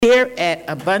here at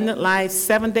Abundant Life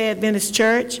Seventh-day Adventist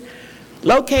Church,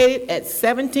 located at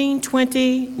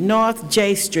 1720 North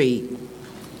J Street,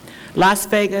 Las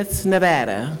Vegas,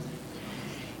 Nevada.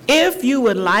 If you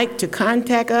would like to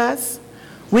contact us,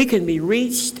 we can be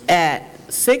reached at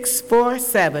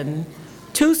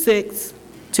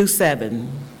 647-2627.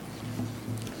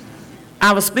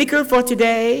 Our speaker for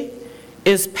today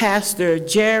is Pastor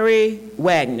Jerry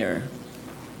Wagner.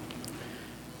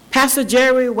 Pastor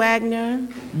Jerry Wagner,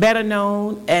 better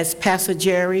known as Pastor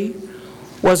Jerry,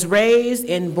 was raised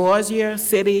in Bossier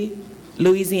City,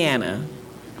 Louisiana.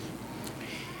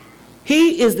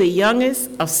 He is the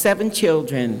youngest of 7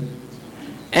 children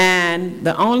and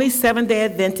the only Seventh-day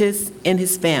Adventist in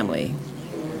his family.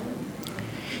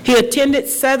 He attended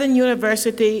Southern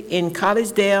University in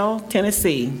Collegedale,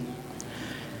 Tennessee,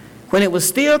 when it was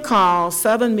still called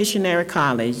Southern Missionary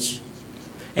College,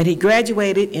 and he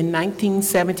graduated in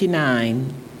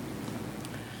 1979.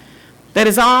 That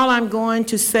is all I'm going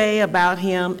to say about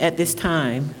him at this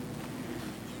time.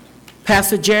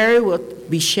 Pastor Jerry will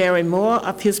be sharing more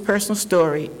of his personal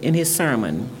story in his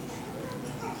sermon.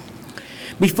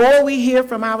 Before we hear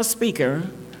from our speaker,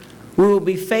 we will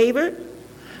be favored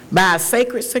by a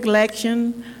sacred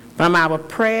selection from our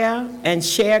prayer and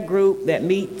share group that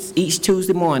meets each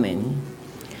Tuesday morning.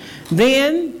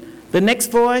 Then, the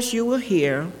next voice you will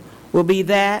hear will be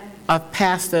that of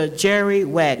Pastor Jerry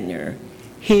Wagner.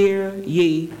 Hear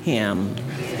ye him.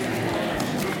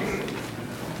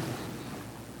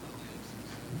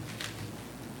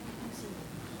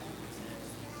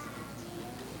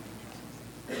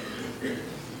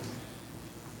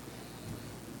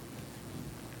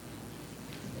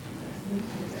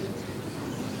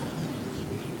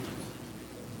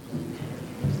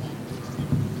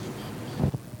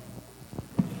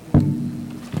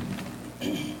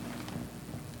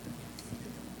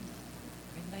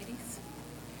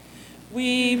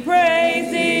 We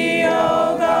praise thee,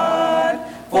 O God,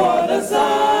 for the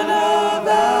Son of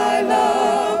thy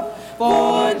love,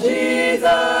 for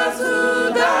Jesus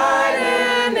who died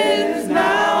and is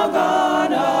now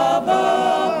gone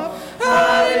above.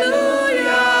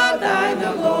 Hallelujah, thine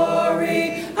the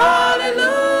glory.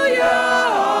 Hallelujah,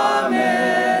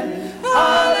 amen.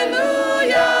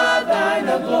 Hallelujah, thine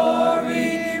the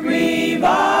glory.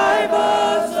 Revive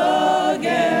us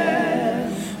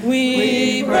again.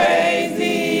 We praise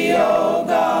thee, O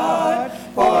God,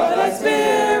 for thy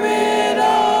Spirit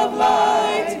of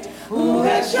light, who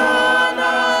has shown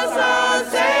us our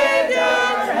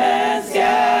Savior and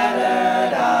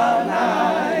scattered our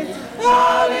night.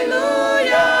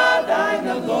 Hallelujah, thine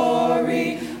the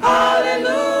glory.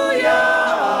 Hallelujah,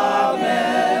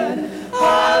 amen.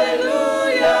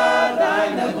 Hallelujah,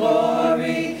 thine the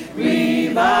glory.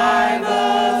 Revive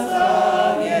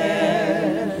us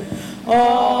again.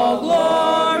 All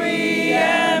glory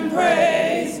and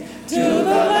praise to the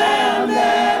Lamb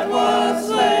that was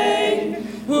slain,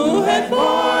 who has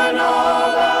borne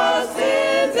all our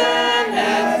sins and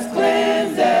has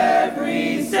cleansed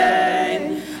every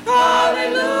stain.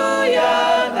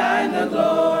 Hallelujah, thine the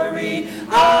glory.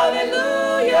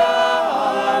 Hallelujah,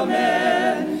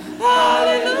 amen.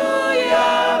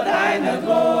 Hallelujah, thine the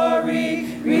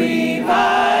glory.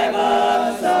 Revive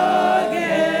us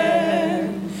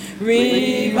again.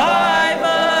 Revive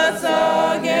us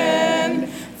again.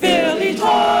 Fill each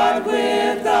heart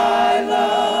with thy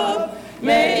love.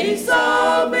 May each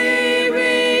soul be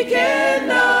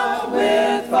rekindled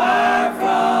with fire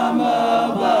from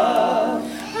above.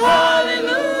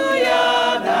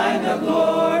 Hallelujah, thine the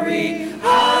glory.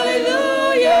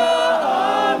 Hallelujah,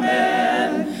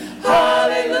 amen.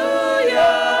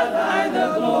 Hallelujah, thine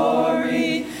the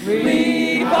glory.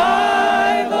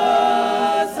 Revive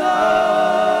us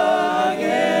again.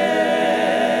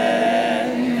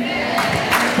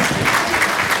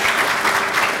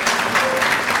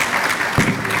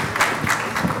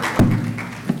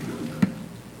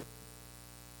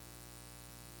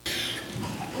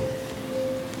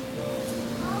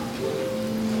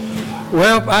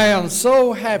 Well, I am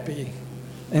so happy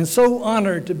and so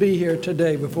honored to be here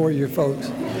today before you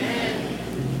folks.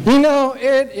 You know,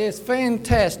 it is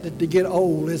fantastic to get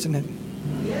old, isn't it?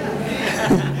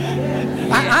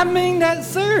 I mean that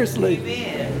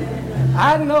seriously.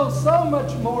 I know so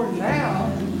much more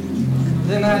now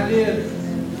than I did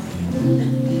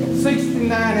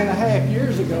 69 and a half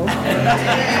years ago.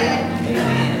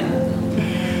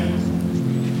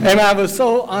 And I was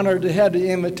so honored to have the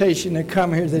invitation to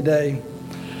come here today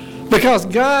because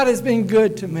God has been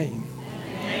good to me.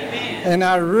 Amen. And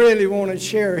I really want to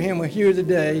share him with you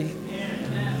today.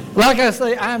 Amen. Like I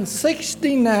say, I'm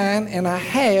 69 and a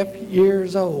half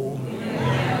years old.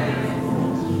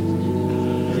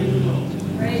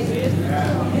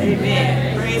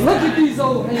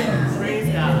 old hands.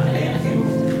 Praise God.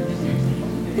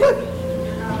 Look,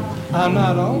 I'm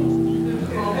not on.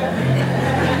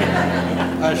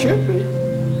 I should be.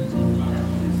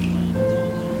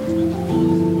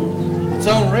 It's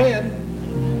on red.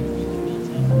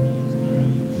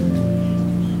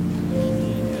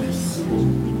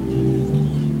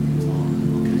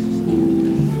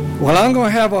 Well, I'm going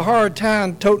to have a hard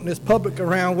time toting this public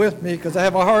around with me because I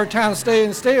have a hard time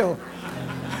staying still.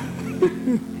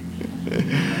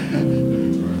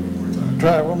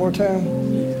 Try it one more time.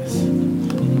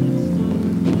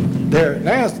 There,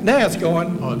 now it's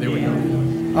going. Oh, there we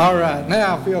go. All right,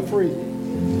 now feel free.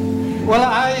 Well,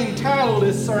 I entitled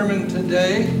this sermon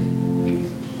today,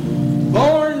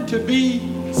 Born to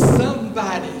Be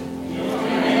Somebody.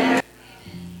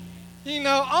 You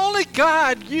know, only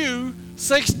God knew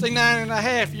 69 and a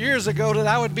half years ago that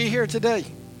I would be here today.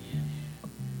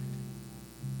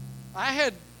 I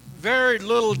had very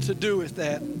little to do with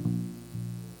that.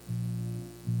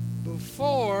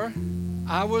 Before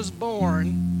I was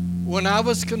born, when I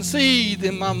was conceived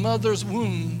in my mother's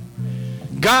womb,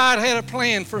 God had a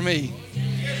plan for me.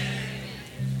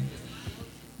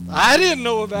 I didn't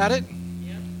know about it.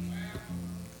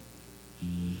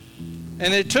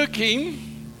 And it took him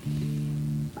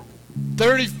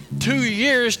 32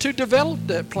 years to develop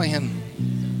that plan.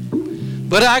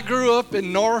 But I grew up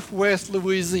in Northwest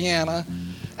Louisiana,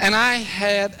 and I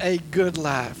had a good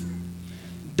life.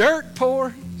 Dirt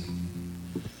poor.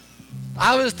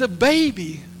 I was the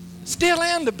baby, still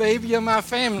am the baby of my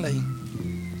family.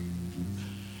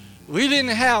 We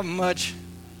didn't have much,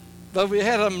 but we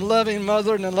had a loving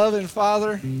mother and a loving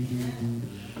father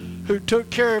who took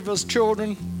care of us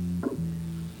children.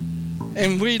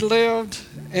 And we lived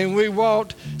and we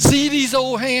walked. See these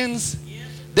old hands?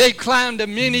 They climbed the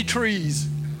many trees.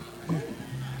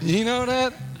 You know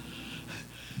that?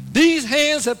 These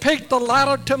hands have picked a lot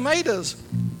of tomatoes.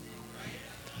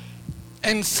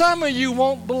 And some of you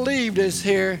won't believe this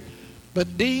here,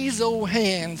 but these old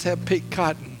hands have picked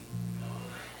cotton.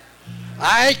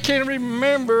 I can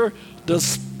remember the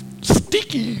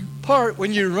sticky part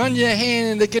when you run your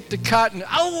hand and they get the cotton.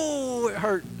 Oh, it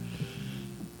hurt.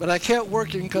 But I kept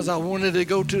working because I wanted to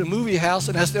go to the movie house,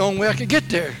 and that's the only way I could get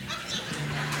there.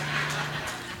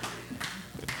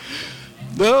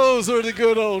 Those were the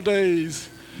good old days.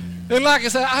 And like I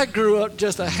said, I grew up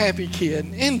just a happy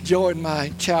kid, enjoyed my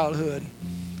childhood.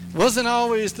 Wasn't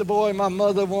always the boy my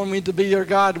mother wanted me to be or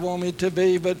God wanted me to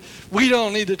be, but we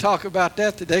don't need to talk about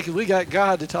that today because we got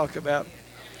God to talk about.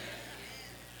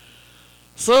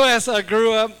 So as I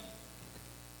grew up,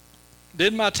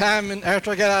 did my time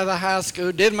after I got out of high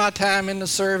school, did my time in the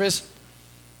service,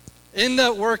 ended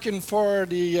up working for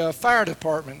the fire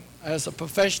department as a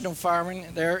professional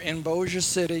fireman there in Bossier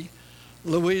City,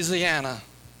 Louisiana.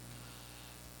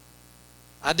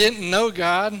 I didn't know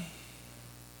God.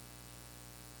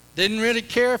 Didn't really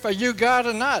care if I knew God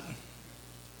or not.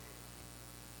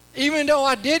 Even though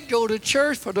I did go to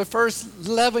church for the first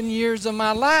 11 years of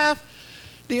my life,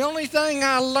 the only thing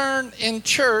I learned in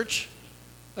church,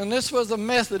 and this was a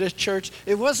Methodist church,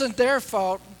 it wasn't their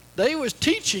fault. They was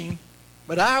teaching,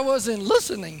 but I wasn't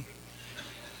listening.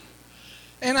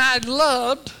 And I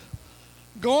loved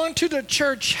going to the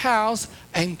church house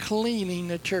and cleaning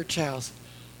the church house.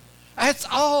 That's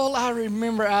all I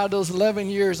remember out of those 11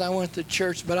 years I went to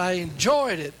church, but I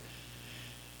enjoyed it.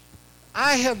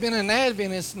 I have been an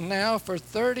Adventist now for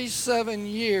 37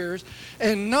 years,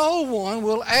 and no one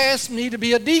will ask me to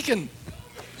be a deacon.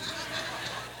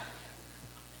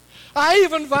 I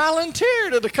even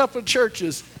volunteered at a couple of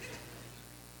churches.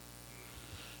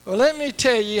 Well, let me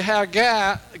tell you how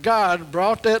God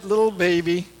brought that little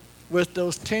baby with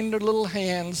those tender little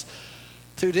hands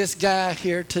to this guy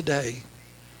here today.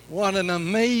 What an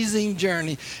amazing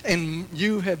journey. And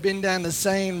you have been down the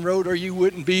same road or you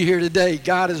wouldn't be here today.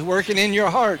 God is working in your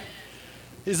heart.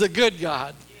 He's a good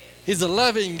God. He's a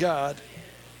loving God.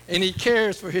 And he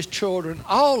cares for his children,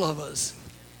 all of us.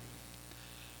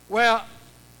 Well,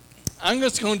 I'm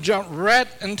just going to jump right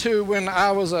into when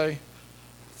I was a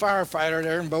firefighter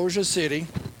there in Bossier City.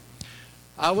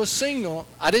 I was single.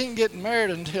 I didn't get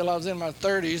married until I was in my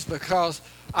 30s because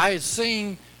I had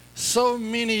seen so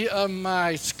many of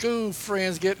my school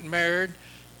friends get married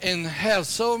and have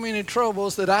so many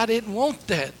troubles that I didn't want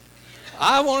that.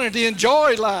 I wanted to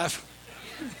enjoy life.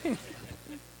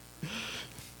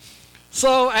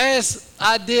 So as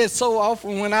I did so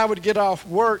often when I would get off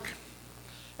work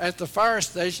at the fire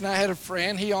station, I had a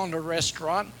friend, he owned a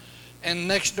restaurant, and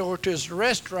next door to his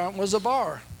restaurant was a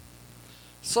bar.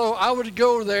 So I would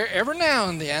go there every now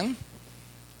and then,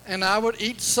 and I would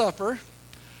eat supper,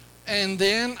 and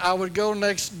then I would go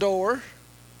next door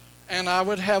and I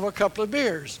would have a couple of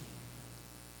beers.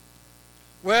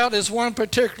 Well, this one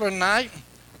particular night,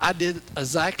 I did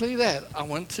exactly that.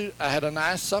 I had a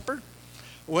nice supper,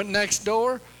 went next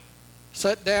door,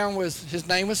 sat down with, his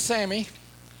name was Sammy,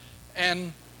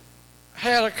 and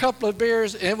had a couple of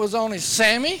beers. It was only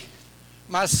Sammy,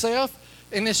 myself,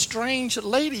 and this strange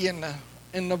lady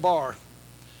in the bar.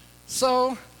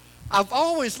 So I've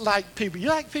always liked people. You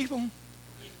like people?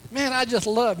 Man, I just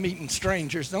love meeting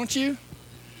strangers, don't you?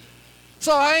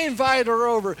 So I invited her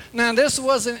over. Now, this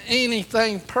wasn't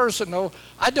anything personal.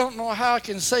 I don't know how I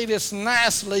can say this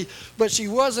nicely, but she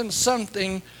wasn't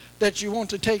something that you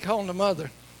want to take home to mother.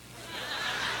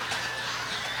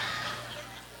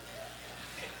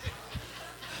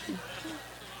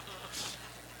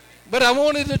 But I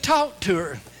wanted to talk to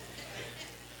her.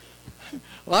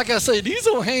 Like I say, these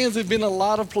old hands have been a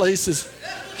lot of places.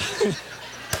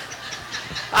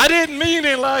 I didn't mean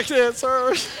it like that,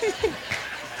 sir.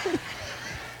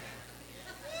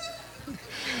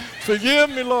 Forgive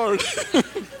me, Lord.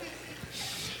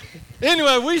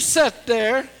 Anyway, we sat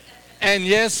there, and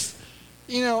yes,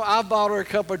 I bought her a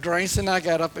couple of drinks, and I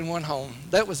got up and went home.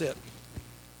 That was it.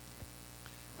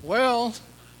 Well,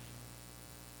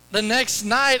 the next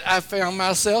night, I found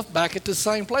myself back at the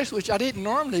same place, which I didn't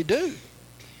normally do.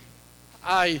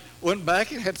 I went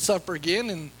back and had supper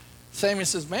again, and Sammy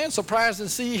says, man, surprised to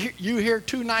see you here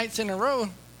 2 nights in a row.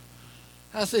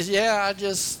 I says, yeah, I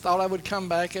just thought I would come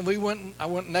back. And I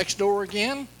went next door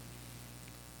again.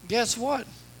 Guess what?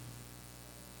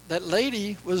 That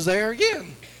lady was there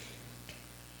again.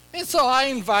 And so I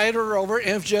invited her over, and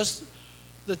it was just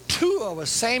the two of us.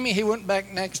 Sammy, he went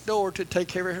back next door to take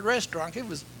care of his restaurant. It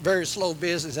was very slow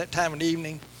business that time of the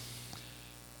evening.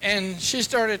 And she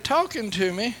started talking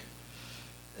to me.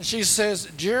 And she says,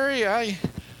 Jerry, I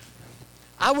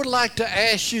would like to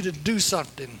ask you to do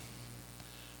something.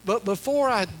 But before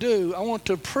I do, I want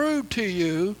to prove to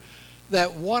you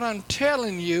that what I'm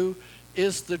telling you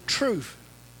is the truth.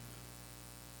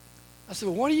 I said,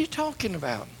 well, what are you talking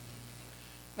about?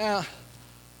 Now,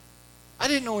 I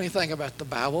didn't know anything about the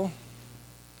Bible.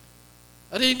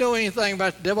 I didn't know anything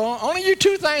about the devil. I only knew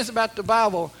 2 things about the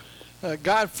Bible.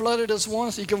 God flooded us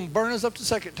once, he can burn us up the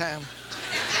second time.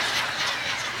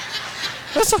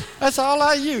 That's all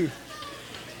I knew.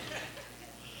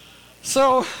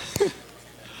 So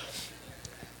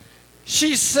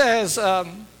she says,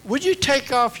 would you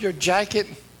take off your jacket?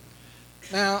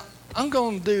 Now, I'm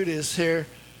going to do this here.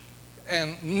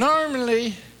 And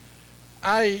normally,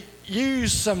 I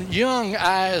use some young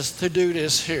eyes to do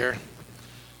this here.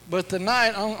 But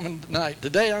today,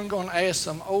 I'm going to ask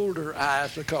some older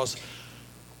eyes, because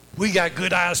we got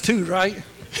good eyes too, right?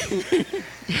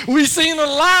 We've seen a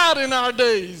lot in our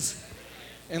days,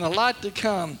 and a lot to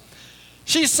come.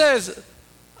 She says,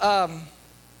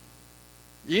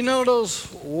 you know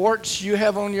those warts you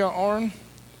have on your arm?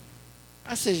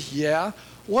 I says, yeah.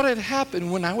 What had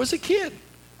happened when I was a kid?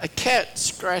 A cat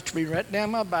scratched me right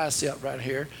down my bicep right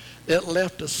here. It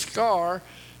left a scar,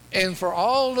 and for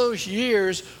all those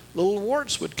years, little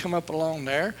warts would come up along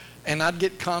there, and I'd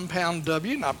get compound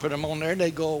W, and I'd put them on there, and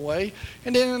they'd go away,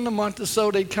 and then in a month or so,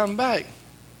 they'd come back.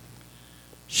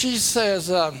 She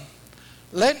says,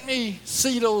 let me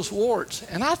see those warts.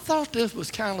 And I thought this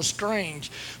was kind of strange.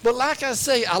 But like I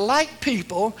say, I like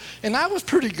people, and I was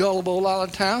pretty gullible a lot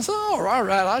of times. So, all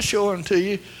right, I'll show them to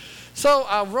you. So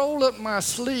I rolled up my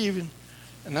sleeve,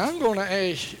 and I'm going to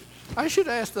ask you. I should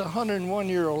ask the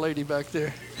 101-year-old lady back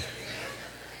there.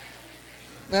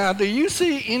 Now, do you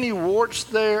see any warts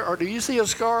there, or do you see a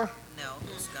scar? No,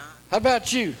 it's gone. How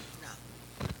about you? No.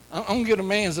 I'm going to get a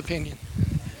man's opinion.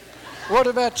 What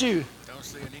about you? Don't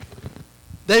see any.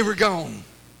 They were gone.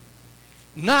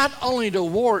 Not only the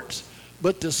warts,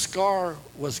 but the scar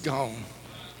was gone.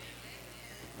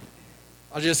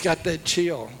 I just got that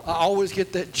chill. I always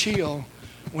get that chill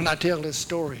when I tell this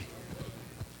story.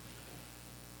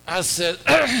 I said,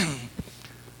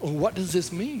 well, what does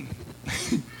this mean?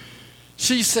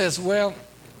 She says, well,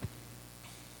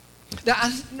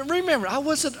 now remember, I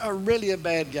wasn't really a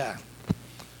bad guy.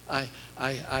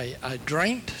 I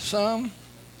drank some,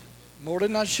 more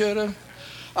than I should have.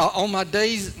 On my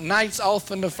nights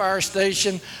off in the fire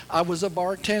station, I was a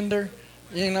bartender,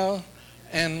 and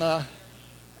I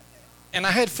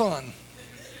had fun.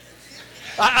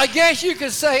 I guess you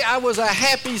could say I was a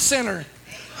happy sinner.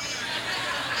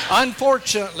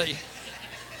 Unfortunately.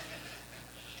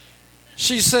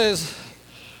 She says,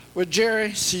 well,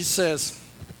 Jerry, she says,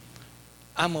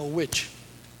 I'm a witch.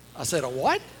 I said, a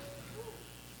what?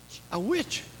 A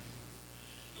witch.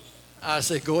 I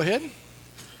said, go ahead.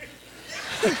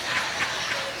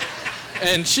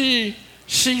 And she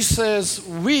says,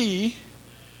 we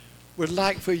would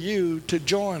like for you to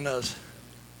join us.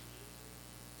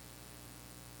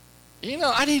 You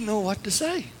know, I didn't know what to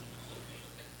say.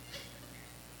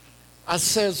 I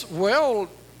says, well,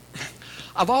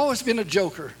 I've always been a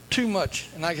joker, too much.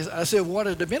 And I said, what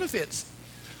are the benefits?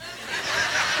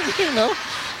 You know?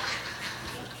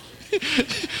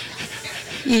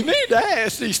 You need to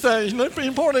ask these things,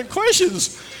 important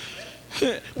questions.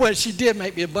 Well, she did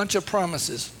make me a bunch of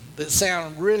promises that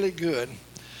sound really good.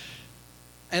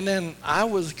 And then I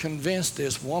was convinced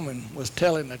this woman was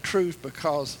telling the truth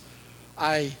because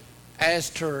I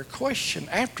asked her a question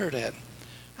after that.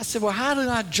 I said, well, how did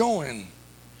I join?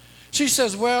 She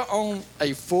says, well, on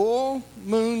a full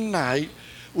moon night,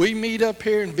 we meet up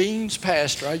here in Beans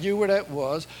Pasture. I knew where that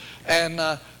was. And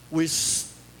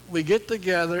we get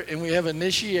together and we have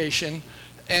initiation.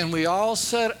 And we all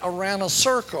sit around a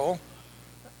circle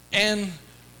and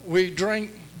we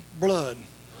drink blood.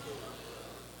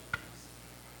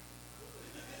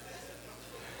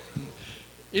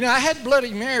 You know, I had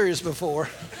Bloody Marys before.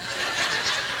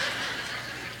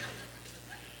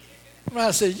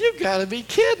 I said, you got to be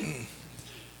kidding.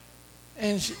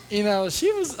 And, I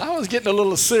was getting a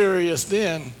little serious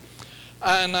then.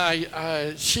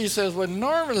 And she says, well,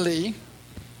 normally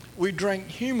we drink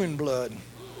human blood,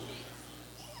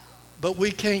 but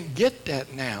we can't get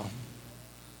that now.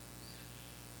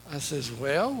 I says,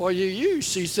 well, what do you use?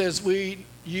 She says, we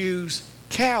use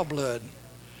cow blood.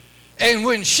 And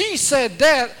when she said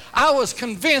that, I was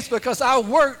convinced because I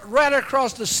worked right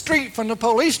across the street from the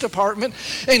police department,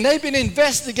 and they've been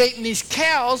investigating these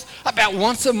cows. About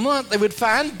once a month they would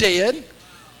find dead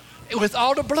with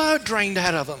all the blood drained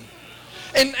out of them.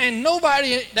 And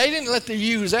nobody, they didn't let the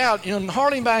ewes out. You know,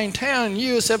 hardly anybody in town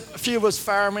knew except a few of us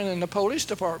firemen in the police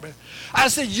department. I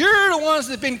said, you're the ones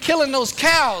that have been killing those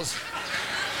cows.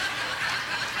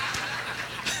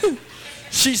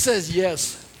 She says,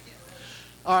 yes.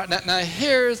 All right, now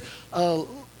here's a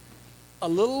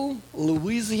little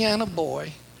Louisiana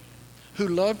boy who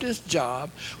loved his job,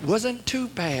 wasn't too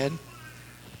bad,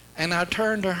 and I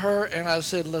turned to her and I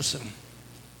said, listen,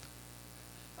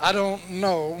 I don't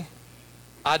know,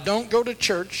 I don't go to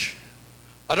church,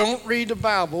 I don't read the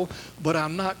Bible, but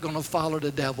I'm not going to follow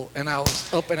the devil. And I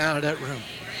was up and out of that room.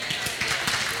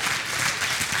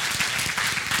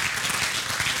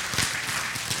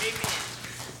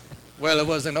 Well, it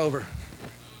wasn't over.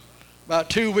 About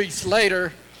 2 weeks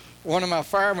later, one of my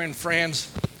fireman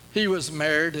friends, he was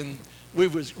married and we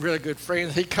was really good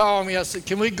friends. He called me. I said,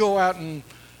 can we go out and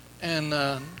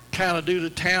kind of do the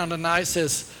town tonight?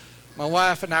 Says, my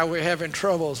wife and I were having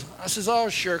troubles. I says, oh,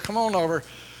 sure, come on over.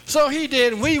 So he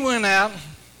did. We went out,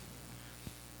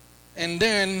 and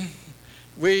then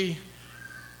we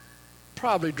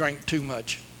probably drank too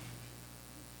much.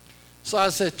 So I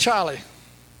said, Charlie,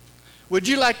 would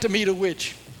you like to meet a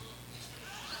witch?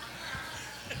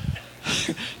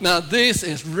 Now, this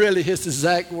is really his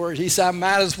exact words. He said, I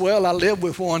might as well. I live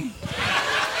with one.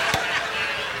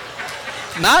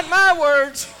 Not my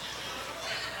words.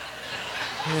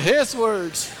 His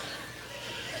words.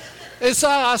 And so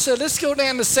I said, let's go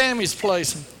down to Sammy's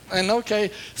place. And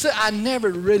okay, so I never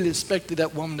really expected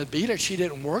that woman to be there. She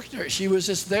didn't work there. She was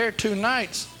just there 2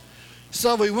 nights.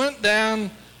 So we went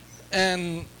down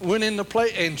and went in the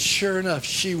place, and sure enough,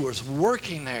 she was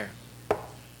working there.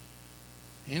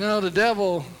 You know, the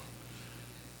devil,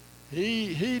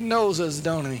 he knows us,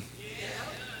 don't he? Yeah.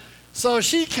 So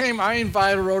she came, I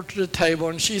invited her over to the table,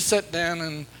 and she sat down,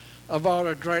 and I bought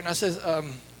her a drink. I said,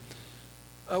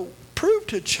 prove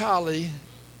to Charlie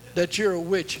that you're a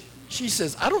witch. She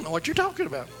says, I don't know what you're talking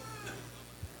about.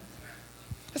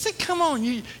 I said, come on,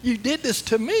 you did this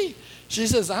to me. She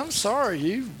says, I'm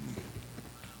sorry,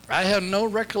 I have no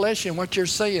recollection of what you're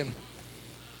saying.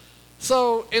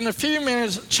 So in a few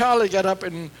minutes, Charlie got up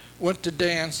and went to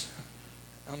dance.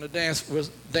 On the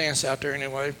dance out there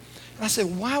anyway. And I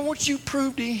said, why won't you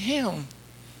prove to him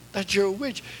that you're a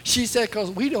witch? She said, because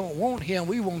we don't want him,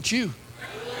 we want you.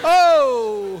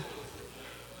 Oh,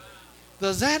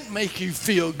 does that make you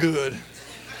feel good?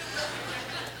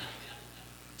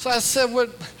 So I said,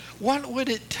 what would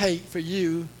it take for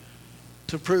you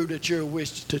to prove that you're a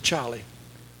witch to Charlie?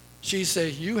 She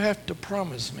said, you have to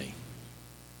promise me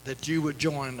that you would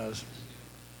join us.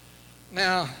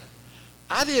 Now,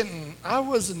 I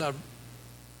wasn't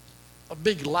a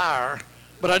big liar,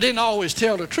 but I didn't always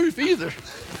tell the truth either.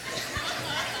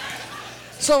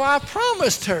 So I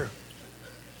promised her.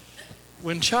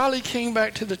 When Charlie came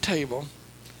back to the table,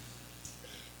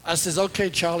 I says,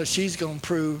 okay, Charlie, she's going to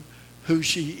prove who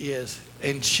she is.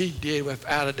 And she did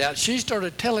without a doubt. She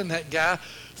started telling that guy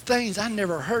things I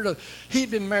never heard of.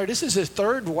 He'd been married. This is his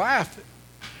 3rd wife.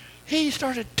 he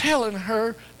started telling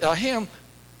him,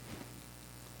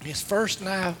 his first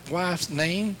wife's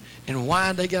name and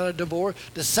why they got a divorce,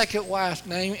 the second wife's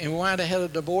name and why they had a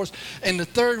divorce, and the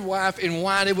third wife and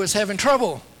why they was having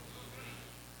trouble.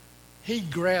 He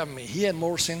grabbed me. He had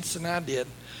more sense than I did.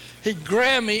 He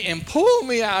grabbed me and pulled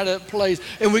me out of that place.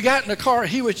 And we got in the car.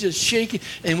 He was just shaking,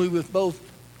 and we were both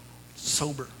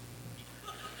sober.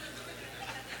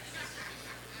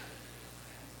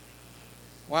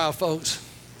 Wow, folks.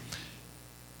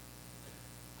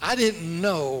 I didn't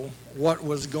know what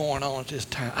was going on at this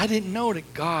time. I didn't know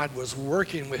that God was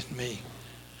working with me.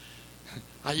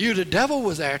 I knew the devil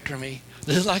was after me.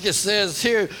 Just like it says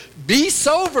here, be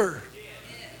sober,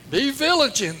 be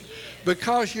vigilant,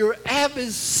 because your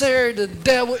adversary, the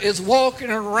devil, is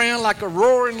walking around like a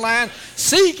roaring lion,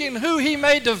 seeking who he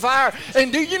may devour.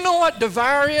 And do you know what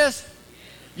devour is?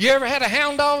 You ever had a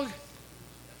hound dog?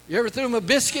 You ever threw him a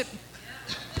biscuit?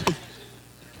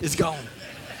 It's gone.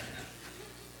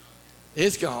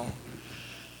 It's gone.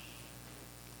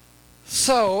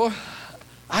 So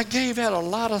I gave that a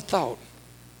lot of thought.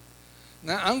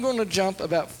 Now I'm going to jump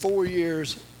about 4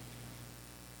 years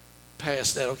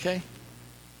past that, okay?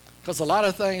 Because a lot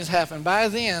of things happened. By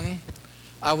then,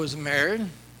 I was married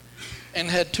and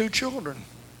had 2 children.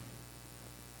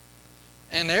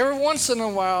 And every once in a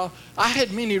while, I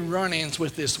had many run-ins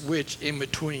with this witch in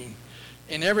between.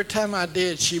 And every time I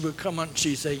did, she would come up and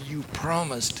she'd say, you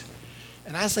promised.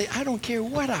 And I say, I don't care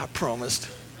what I promised.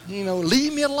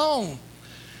 Leave me alone.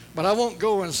 But I won't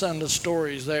go in some of the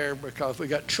stories there because we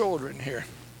got children here.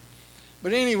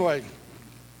 But anyway,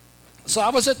 so I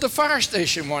was at the fire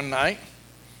station one night.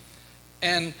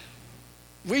 And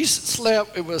we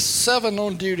slept. It was 7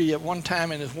 on duty at one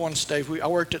time in this one station. I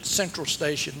worked at Central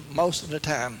Station most of the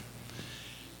time.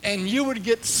 And you would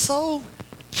get so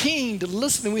keen to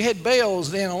listen. We had bells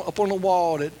then up on the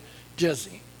wall that just...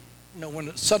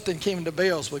 when something came, the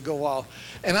bells would go off.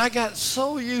 And I got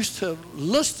so used to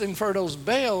listening for those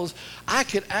bells, I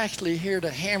could actually hear the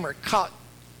hammer cock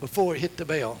before it hit the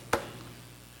bell.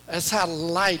 That's how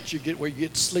light you get where you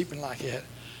get sleeping like that.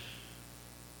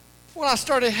 Well, I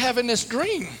started having this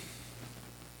dream.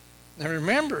 Now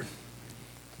remember,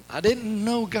 I didn't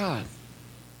know God.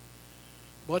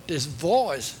 But this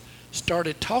voice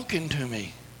started talking to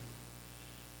me.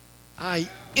 I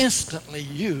instantly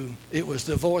knew it was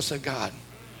the voice of God.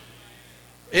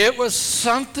 It was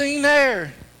something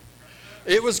there.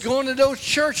 It was going to those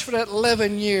church for that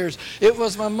 11 years. It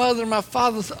was my mother and my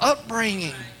father's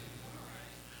upbringing.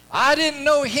 I didn't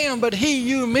know him, but he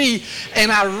knew me, and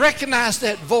I recognized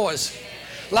that voice.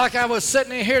 Like I was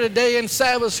sitting in here today in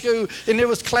Sabbath school, and there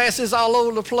was classes all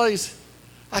over the place.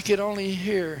 I could only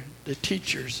hear the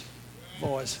teacher's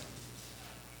voice.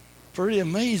 Pretty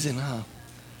amazing, huh?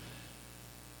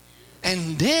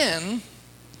 And then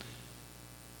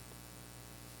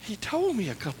he told me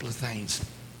a couple of things.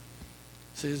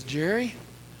 He says, Jerry,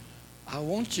 I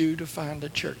want you to find a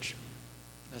church.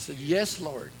 I said, yes,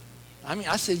 Lord.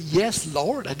 I said, yes,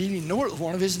 Lord. I didn't even know it was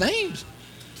one of his names.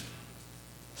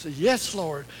 I said, yes,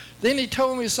 Lord. Then he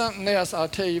told me something else I'll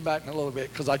tell you about in a little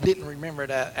bit because I didn't remember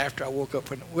that after I woke up.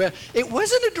 Well, it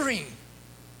wasn't a dream.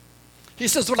 He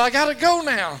says, well, I got to go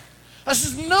now. I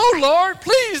says, no, Lord,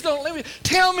 please don't let me.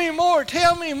 Tell me more,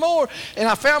 tell me more. And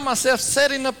I found myself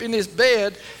sitting up in this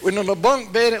bed, on a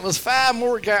bunk bed. It was 4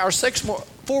 more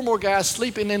guys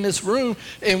sleeping in this room,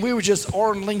 and we were just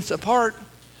arm lengths apart.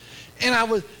 And I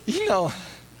was, I don't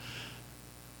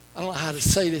know how to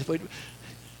say this, but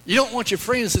you don't want your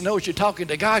friends to know that you're talking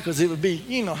to God because it would be,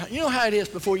 you know how it is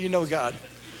before you know God.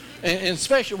 And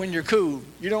especially when you're cool.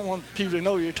 You don't want people to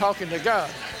know you're talking to God.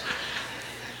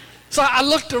 So I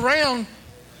looked around,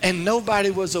 and nobody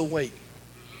was awake.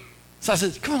 So I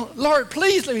said, come on, Lord,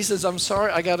 please. He says, I'm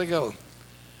sorry, I got to go.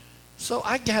 So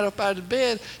I got up out of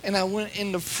bed, and I went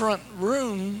in the front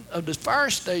room of the fire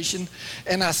station,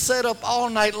 and I sat up all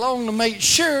night long to make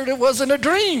sure it wasn't a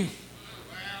dream.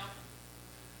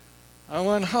 I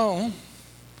went home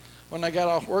when I got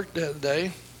off work the other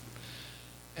day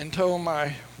and told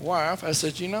my wife, I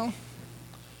said,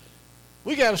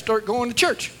 we got to start going to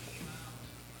church.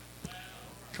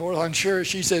 Of course, I'm sure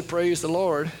she said, praise the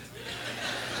Lord.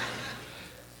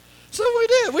 So we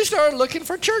did. We started looking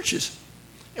for churches.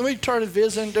 And we started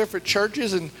visiting different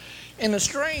churches. And the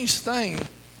strange thing,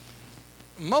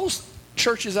 most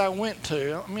churches I went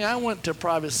to, I went to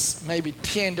probably maybe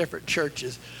 10 different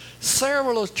churches.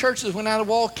 Several of those churches, when I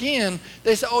walk in,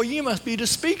 they say, oh, you must be the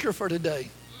speaker for today.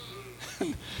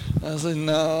 I said,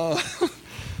 no,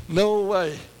 no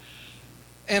way.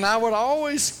 And I would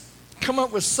always come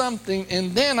up with something,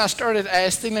 and then I started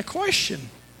asking a question.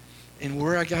 And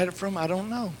where I got it from, I don't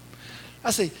know.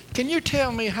 I said, can you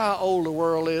tell me how old the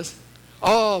world is?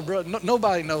 Oh, brother,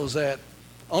 nobody knows that.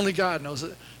 Only God knows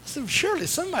it. I said, surely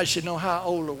somebody should know how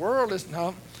old the world is.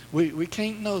 No, we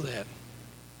can't know that.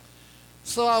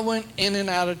 So I went in and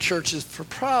out of churches for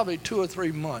probably 2 or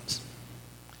 3 months.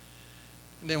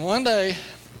 And then one day,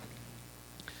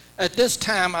 at this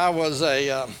time I was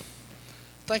I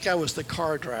think I was the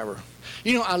car driver.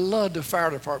 You know, I loved the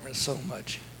fire department so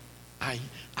much. I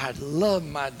loved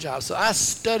my job. So I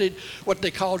studied what they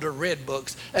called the red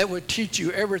books. That would teach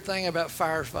you everything about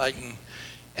firefighting.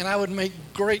 And I would make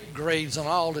great grades on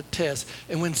all the tests.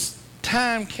 And when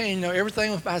time came, you know,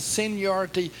 everything was by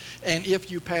seniority, and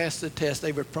if you passed the test,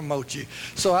 they would promote you.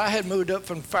 So I had moved up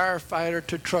from firefighter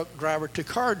to truck driver to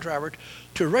car driver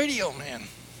to radio man,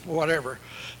 whatever.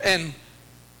 And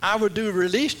I would do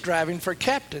release driving for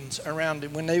captains around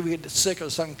it. When they would get sick or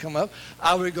something come up,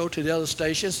 I would go to the other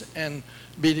stations and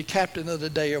be the captain of the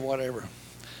day or whatever.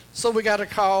 So we got a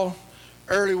call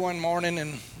early one morning,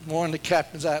 and one of the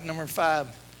captains at number 5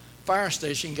 fire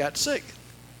station got sick.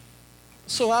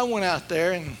 So I went out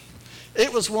there, and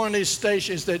it was one of these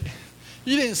stations that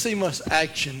you didn't see much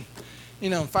action. You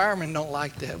know, firemen don't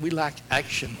like that. We like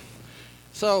action.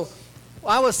 So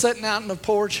I was sitting out on the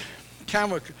porch,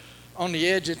 kind of on the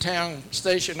edge of town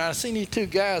station, and I seen these 2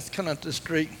 guys coming up the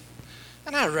street,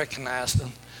 and I recognized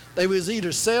them. They was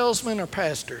either salesmen or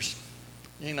pastors,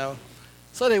 you know.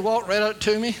 So they walked right up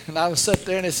to me, and I was sitting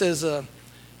there, and they says,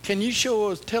 can you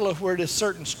tell us where this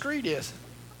certain street is?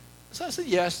 So I said,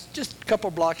 yes, just a couple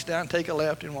blocks down, take a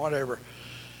left and whatever.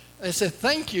 They said,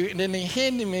 thank you. And then they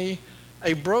handed me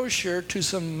a brochure to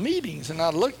some meetings. And I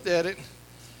looked at it,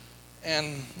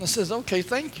 and I says, okay,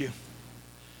 thank you.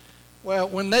 Well,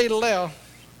 when they left,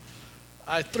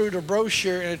 I threw the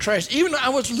brochure in the trash, even though I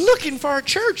was looking for a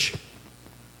church.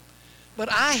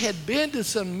 But I had been to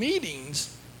some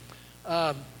meetings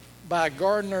by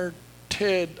Gardner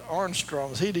Ted Armstrong.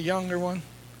 Was he the younger one?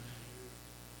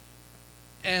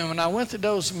 And when I went to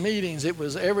those meetings, it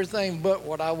was everything but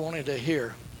what I wanted to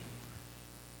hear.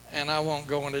 And I won't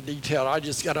go into detail. I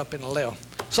just got up and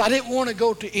left. So I didn't want to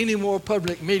go to any more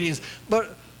public meetings.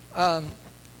 But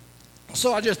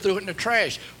so I just threw it in the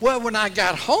trash. Well, when I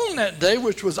got home that day,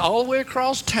 which was all the way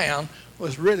across town,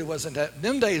 really wasn't that.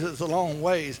 Them days it was a long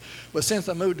ways. But since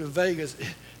I moved to Vegas,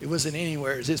 it wasn't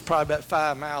anywhere. It's probably about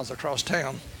 5 miles across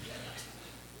town.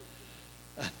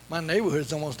 My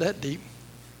neighborhood's almost that deep.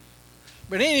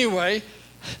 But anyway,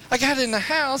 I got in the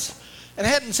house and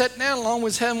hadn't sat down long.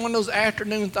 Was having one of those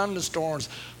afternoon thunderstorms.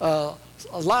 A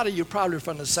lot of you probably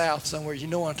from the south somewhere. You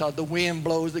know what I'm talking. The wind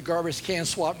blows, the garbage can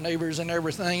swap neighbors and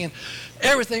everything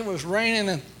was raining.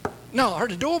 And no, I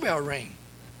heard the doorbell ring.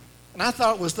 And I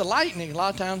thought it was the lightning. A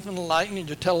lot of times when the lightning,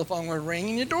 your telephone would ring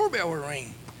and your doorbell would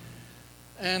ring.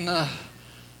 And then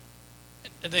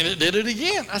it did it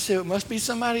again. I said, it must be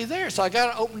somebody there. So I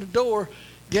got to open the door.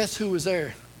 Guess who was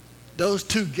there? Those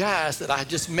 2 guys that I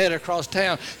just met across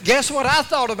town. Guess what I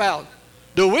thought about?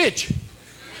 The witch.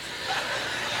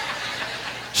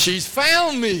 She's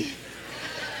found me.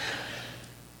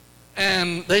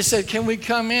 And they said, can we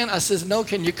come in? I said, no,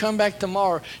 can you come back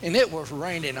tomorrow? And it was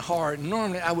raining hard.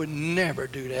 Normally, I would never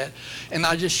do that. And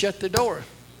I just shut the door.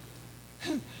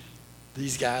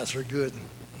 These guys are good.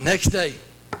 Next day,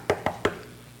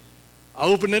 I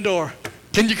opened the door.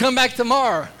 Can you come back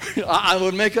tomorrow? I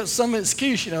would make up some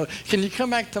excuse, you know. Can you come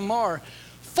back tomorrow?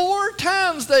 4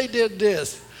 times they did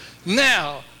this.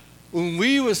 Now, when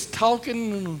we was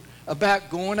talking about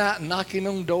going out and knocking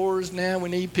on doors now, we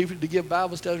need people to give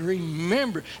Bible studies.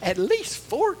 Remember, at least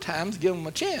 4 times give them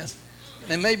a chance.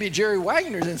 And maybe Jerry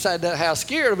Wagner's inside that house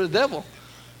scared of the devil.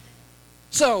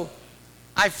 So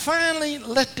I finally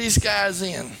let these guys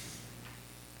in.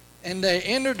 And they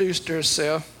introduced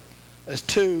themselves as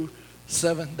 2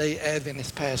 Seventh-day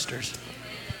Adventist pastors.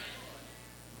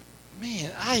 Man,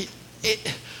 I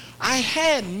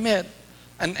had met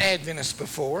an Adventist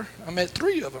before. I met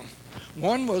 3 of them.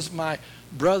 One was my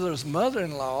brother's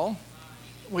mother-in-law,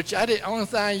 which I did. Only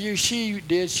thing she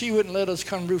did, she wouldn't let us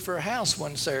come roof her house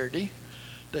one Saturday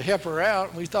to help her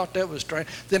out. We thought that was strange.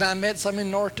 Then I met some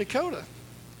in North Dakota.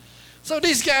 So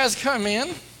these guys come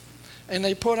in, and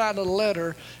they put out a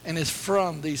letter, and it's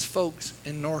from these folks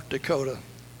in North Dakota.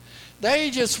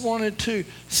 They just wanted to,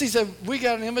 she said, we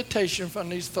got an invitation from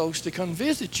these folks to come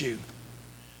visit you.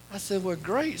 I said, well,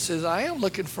 great. He says, I am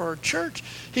looking for a church.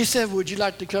 He said, would you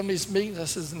like to come to these meetings? I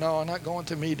said, no, I'm not going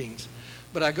to meetings.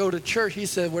 But I go to church. He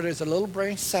said, well, there's a little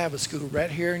branch Sabbath school right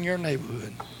here in your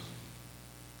neighborhood.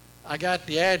 I got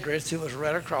the address. It was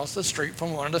right across the street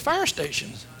from one of the fire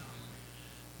stations.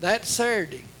 That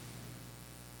Saturday,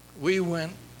 we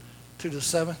went to the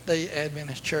Seventh-day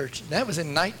Adventist Church. That was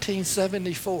in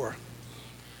 1974.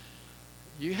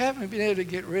 You haven't been able to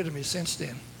get rid of me since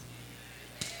then.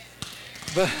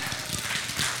 But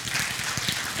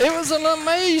it was an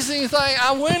amazing thing.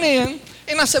 I went in,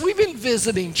 and I said, we've been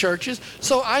visiting churches,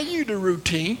 so I knew the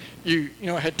routine. I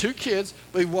had 2 kids.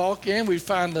 We'd walk in, we'd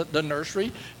find the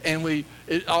nursery, and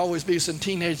it'd always be some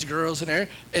teenage girls in there,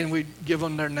 and we'd give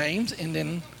them their names, and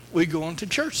then we'd go into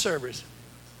church service.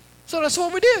 So that's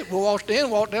what we did. We walked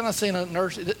in, I seen a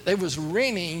nursery. They was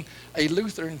renting a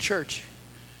Lutheran church.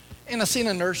 And I seen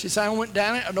a nursery sign, went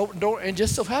down it, and opened the door, and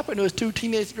just so happened there was 2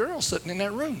 teenage girls sitting in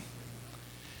that room.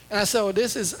 And I said, well,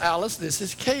 this is Alice, this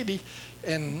is Katie.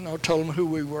 And I told them who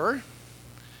we were.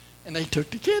 And they took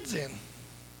the kids in.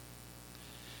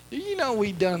 Do you know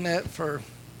we done that for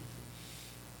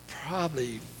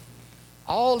probably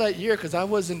all that year, because I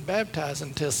wasn't baptized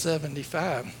until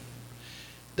 75.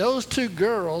 Those 2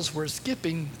 girls were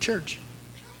skipping church.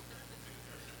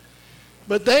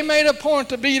 But they made a point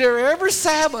to be there every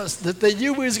Sabbath, that they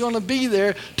knew we was going to be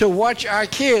there to watch our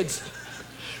kids.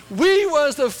 We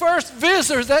was the first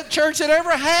visitors that church had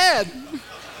ever had.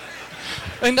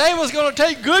 And they was going to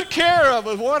take good care of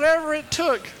us, whatever it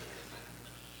took.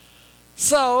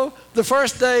 So the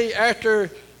first day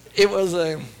after it was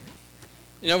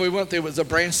we went there, it was a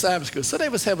branch Sabbath school. So they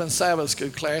was having Sabbath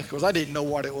school class, because I didn't know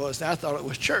what it was. I thought it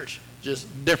was church,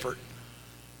 just different.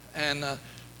 And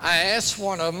I asked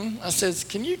one of them, I said,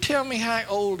 can you tell me how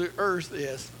old the earth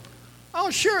is? Oh,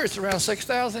 sure, it's around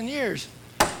 6,000 years.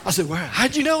 I said, well,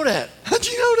 how'd you know that? How'd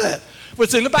you know that?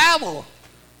 What's in the Bible?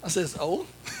 I said, oh,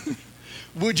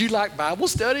 would you like Bible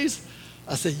studies?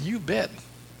 I said, you bet.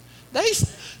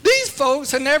 These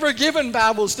folks had never given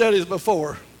Bible studies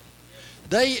before.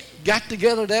 They got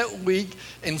together that week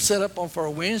and set up for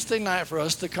a Wednesday night for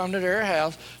us to come to their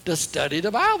house to study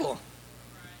the Bible.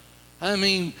 I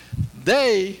mean,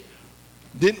 they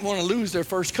didn't want to lose their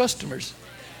first customers.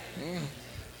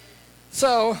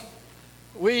 So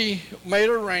we made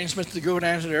arrangements to go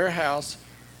down to their house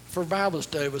for Bible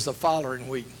study. It was the following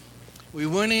week. We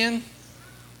went in,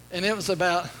 and it was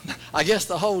about, I guess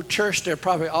the whole church there,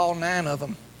 probably all 9 of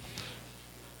them.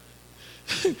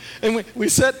 And we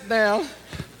sat down,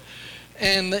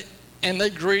 and they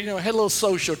greeted, had a little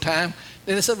social time.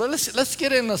 Then they said, well, let's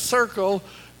get in a circle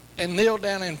and kneel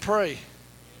down and pray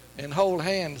and hold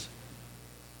hands.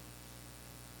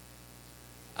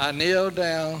 I kneeled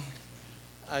down.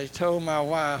 I told my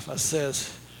wife, I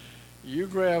says, you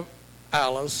grab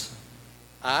Alice,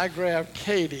 I grab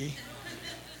Katie.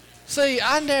 See,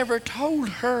 I never told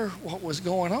her what was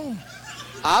going on.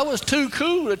 I was too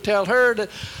cool to tell her that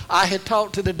I had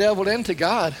talked to the devil and to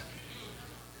God.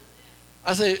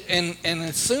 I said, and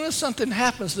as soon as something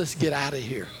happens, let's get out of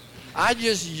here. I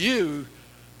just knew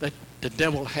that the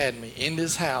devil had me in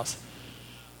this house.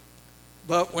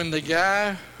 But when the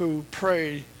guy who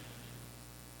prayed,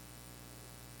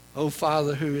 "Oh,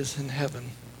 Father who is in heaven,"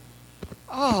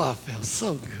 oh, I felt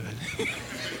so good.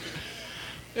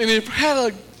 And he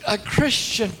had a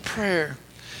Christian prayer.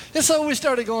 And so we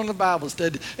started going to Bible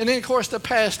study. And then, of course, the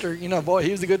pastor, boy,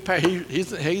 he was a good pastor.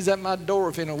 He's at my door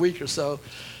within a week or so.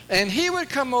 And he would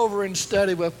come over and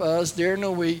study with us during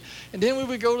the week. And then we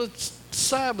would go to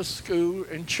Sabbath school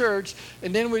and church.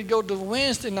 And then we'd go to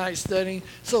Wednesday night studying.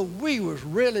 So we was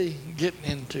really getting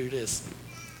into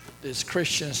this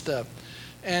Christian stuff.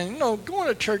 And, going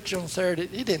to church on Saturday,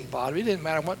 it didn't bother me. It didn't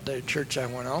matter what day of church I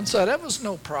went on. So that was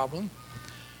no problem.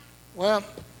 Well,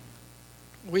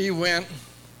 we went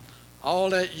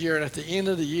all that year, and at the end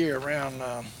of the year, around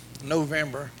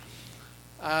November,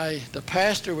 the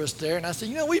pastor was there, and I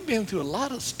said, we've been through a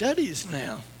lot of studies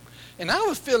now. And I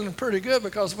was feeling pretty good,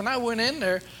 because when I went in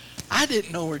there, I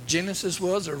didn't know where Genesis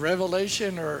was or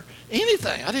Revelation or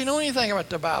anything. I didn't know anything about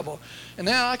the Bible. And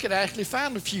now I could actually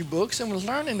find a few books and was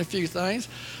learning a few things.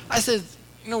 I said,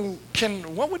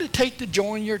 what would it take to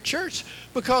join your church?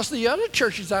 Because the other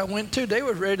churches I went to, they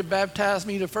were ready to baptize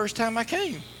me the first time I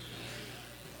came.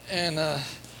 And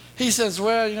he says,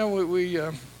 well, we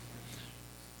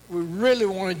really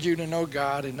wanted you to know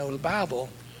God and know the Bible.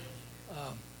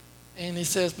 And he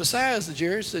says, besides,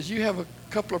 Jerry says, you have a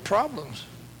couple of problems.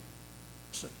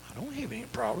 I said, I don't have any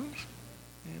problems.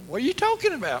 What are you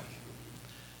talking about?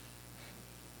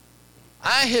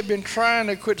 I had been trying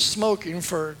to quit smoking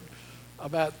for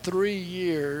about 3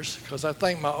 years, because I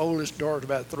think my oldest daughter's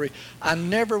about 3. I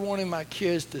never wanted my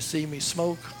kids to see me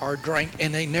smoke or drink,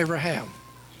 and they never have.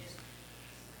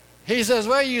 He says,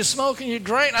 well, you smoke and you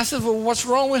drink. I said, well, what's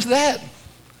wrong with that?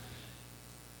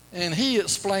 And he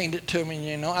explained it to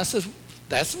me, I said,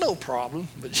 that's no problem.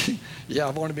 But yeah,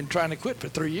 I've only been trying to quit for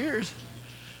 3 years.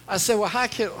 I said, well, how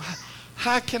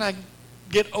can I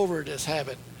get over this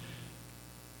habit.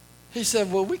 He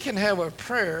said, well, we can have a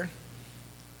prayer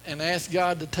and ask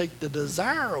God to take the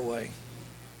desire away.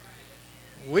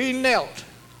 We knelt.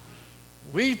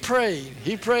 We prayed.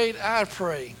 He prayed, I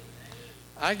prayed.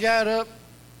 I got up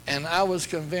and I was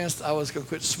convinced I was going to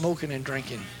quit smoking and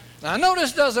drinking. Now, I know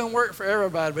this doesn't work for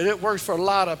everybody, but it works for a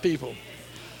lot of people.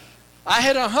 I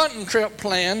had a hunting trip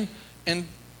planned in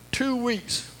 2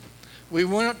 weeks. We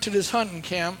went up to this hunting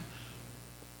camp.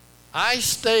 I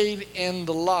stayed in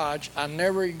the lodge. I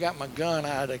never even got my gun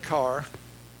out of the car.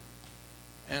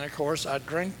 And, of course, I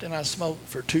drank and I smoked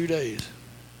for 2 days.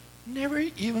 Never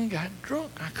even got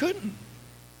drunk. I couldn't.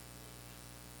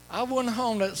 I went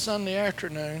home that Sunday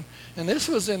afternoon, and this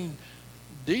was in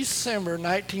December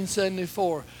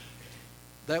 1974.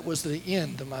 That was the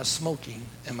end of my smoking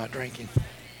and my drinking.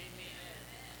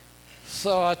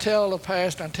 So I tell the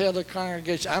pastor, I tell the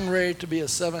congregation, I'm ready to be a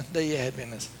Seventh-day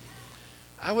Adventist.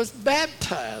 I was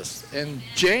baptized in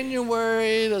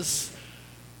January the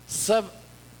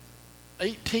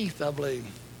 18th, I believe,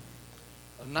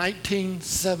 of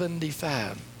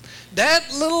 1975.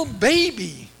 That little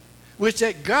baby, which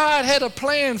that God had a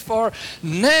plan for,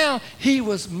 now he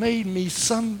was made me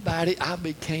somebody. I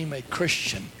became a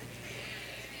Christian.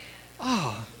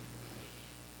 Oh.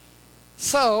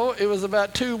 So it was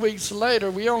about 2 weeks later.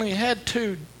 We only had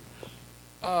 2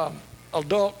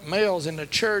 adult males in the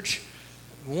church.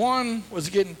 One was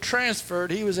getting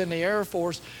transferred. He was in the Air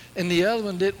Force, and the other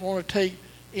one didn't want to take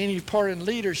any part in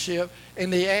leadership.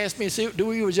 And they asked me, see,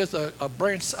 we was just a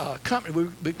branch company. We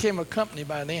became a company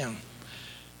by then.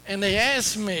 And they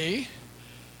asked me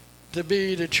to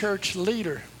be the church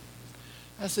leader.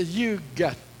 I said, you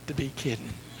got to be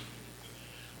kidding.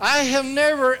 I have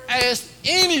never asked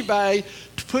anybody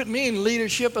to put me in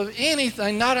leadership of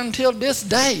anything, not until this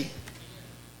day.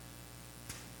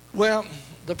 Well,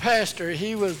 the pastor,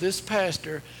 he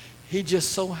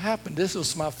just so happened, this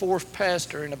was my 4th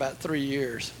pastor in about 3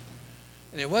 years.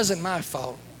 And it wasn't my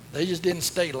fault. They just didn't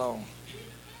stay long.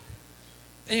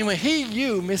 Anyway, he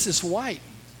knew Mrs. White.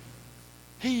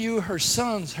 He knew her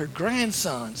sons, her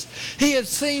grandsons. He had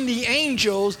seen the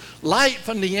angels, light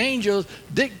from the angels,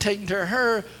 dictating to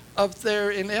her up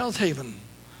there in Elthaven.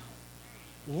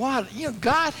 What?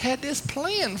 God had this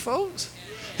plan, folks.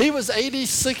 He was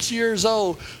 86 years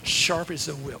old, sharp as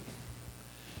a whip.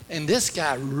 And this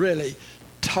guy really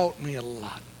taught me a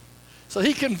lot. So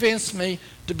he convinced me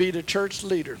to be the church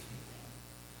leader.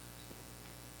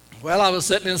 Well, I was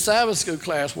sitting in Sabbath school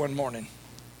class one morning.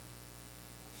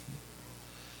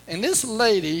 And this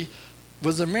lady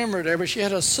was a member there, but she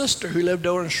had a sister who lived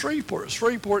over in Shreveport.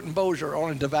 Shreveport and Bossier are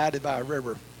only divided by a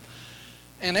river.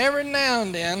 And every now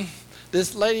and then,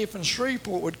 this lady from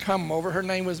Shreveport would come over. Her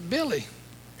name was Billy.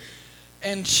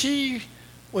 And she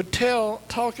would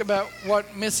talk about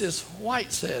what Mrs.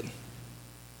 White said.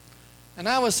 And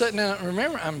I was sitting there,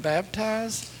 remember, I'm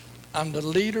baptized. I'm the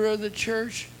leader of the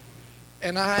church.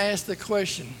 And I asked the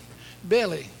question,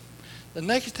 Billy, the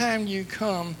next time you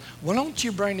come, why don't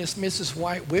you bring this Mrs.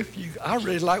 White with you? I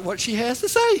really like what she has to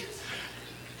say.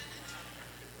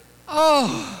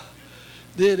 Oh,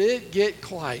 did it get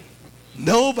quiet?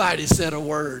 Nobody said a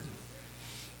word.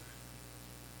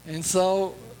 And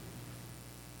so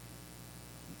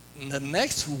the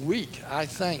next week, I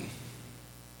think,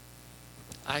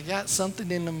 I got something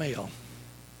in the mail.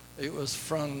 It was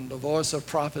from the Voice of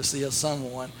Prophecy of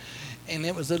someone. And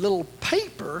it was a little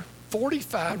paper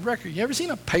 45 record. You ever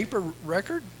seen a paper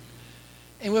record?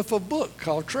 And with a book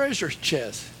called Treasure's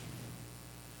Chest.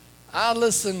 I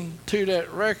listened to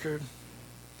that record,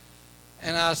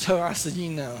 and I told her, I said,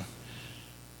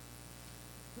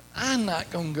 I'm not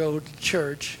going to go to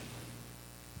church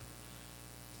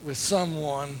with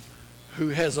someone who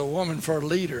has a woman for a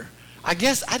leader. I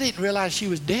guess I didn't realize she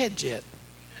was dead yet.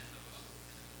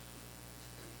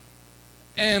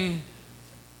 And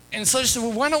so she said,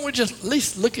 well, why don't we just at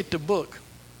least look at the book?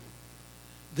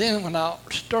 Then when I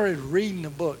started reading the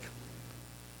book,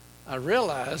 I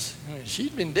realized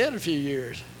she'd been dead a few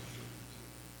years.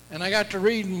 And I got to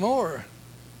read more.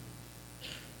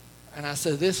 And I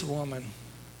said, this woman,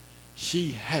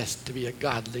 she has to be a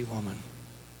godly woman.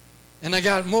 And I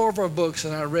got more of her books,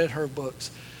 and I read her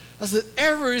books. I said,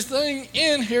 everything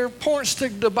in here points to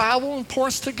the Bible and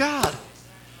points to God.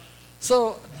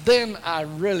 So then I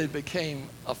really became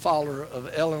a follower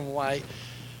of Ellen White,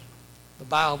 the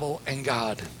Bible, and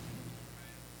God.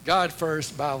 God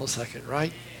first, Bible second,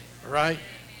 right? Right?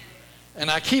 And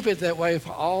I keep it that way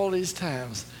for all these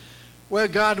times. Well,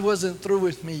 God wasn't through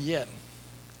with me yet.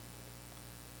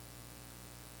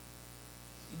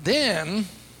 Then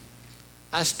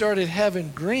I started having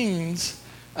dreams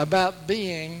about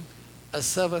being a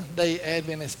Seventh-day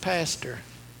Adventist pastor.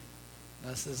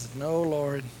 And I says, no,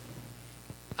 Lord,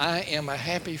 I am a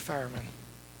happy fireman.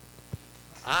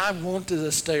 I wanted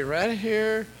to stay right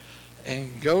here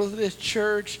and go to this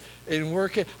church and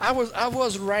work it. I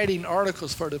was writing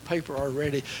articles for the paper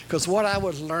already because what I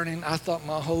was learning, I thought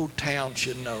my whole town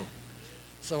should know.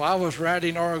 So I was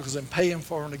writing articles and paying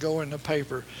for them to go in the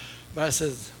paper. But I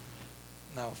said,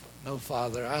 no,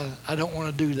 Father, I don't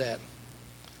want to do that.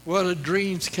 Well, the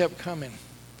dreams kept coming.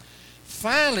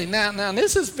 Finally, now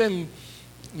this has been,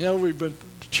 we've been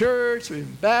to church, we've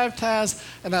been baptized,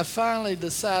 and I finally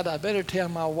decided I better tell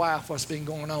my wife what's been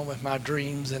going on with my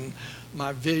dreams and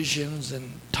my visions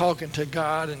and talking to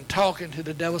God and talking to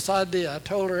the devil. So I did. I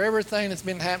told her everything that's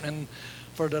been happening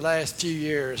for the last few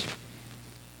years.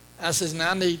 I says,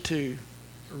 now I need to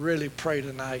really pray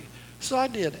tonight. So I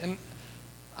did, and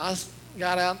I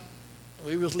got out.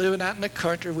 We was living out in the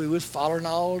country. We was following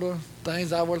all the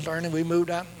things I was learning. We moved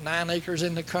out 9 acres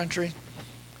in the country.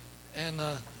 And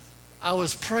I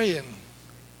was praying.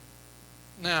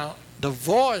 Now,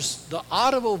 the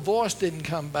audible voice didn't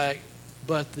come back,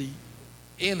 but the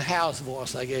in-house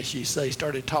voice, I guess you say,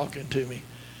 started talking to me.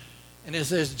 And it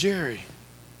says, Jerry,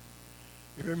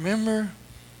 you remember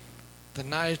the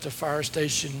night at the fire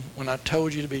station when I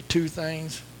told you to be 2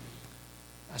 things?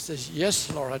 I says,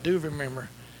 yes, Lord, I do remember.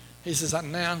 He says,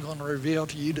 now I'm going to reveal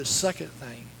to you the second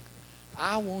thing.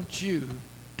 I want you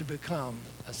to become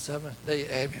a Seventh-day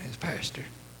Adventist pastor.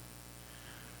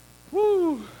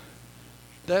 Woo!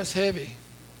 That's heavy.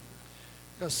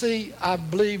 Because see, I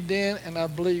believed then and I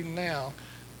believe now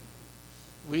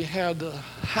we have the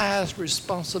highest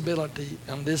responsibility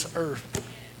on this earth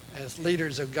as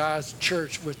leaders of God's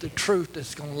church with the truth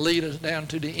that's going to lead us down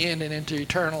to the end and into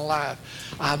eternal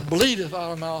life. I believe it with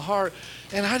all of my heart,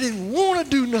 and I didn't want to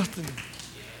do nothing.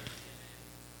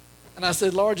 And I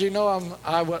said, Lord,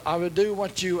 I would do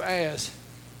what you ask,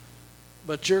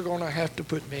 but you're going to have to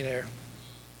put me there.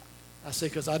 I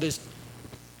said, because I just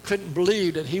couldn't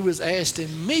believe that he was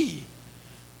asking me,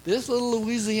 this little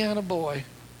Louisiana boy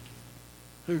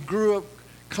who grew up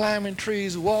climbing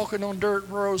trees, walking on dirt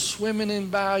roads, swimming in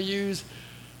bayous,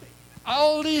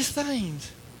 all these things,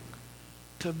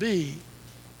 to be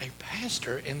a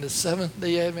pastor in the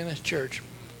Seventh-day Adventist Church.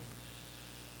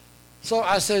 So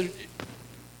I said,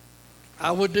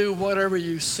 I would do whatever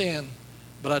you send,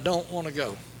 but I don't want to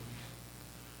go.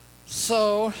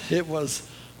 So it was,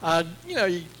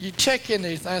 you check in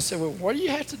these things. I said, well, what do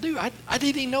you have to do? I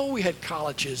didn't even know we had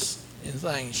colleges and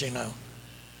things,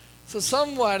 So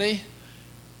somebody,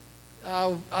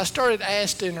 I started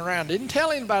asking around. Didn't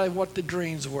tell anybody what the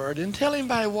dreams were. Didn't tell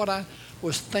anybody what I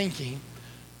was thinking.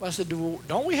 I said, do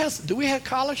we have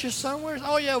colleges somewhere?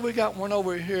 Oh, yeah, we got one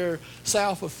over here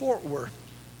south of Fort Worth.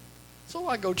 So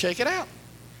I go check it out.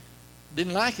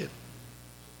 Didn't like it.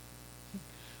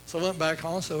 So I went back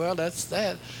home and said, well, that's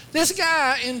that. This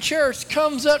guy in church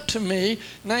comes up to me.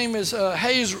 Name is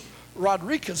Hayes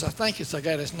Rodriguez. I think I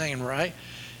got his name right.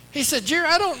 He said, Jerry,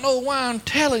 I don't know why I'm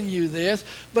telling you this,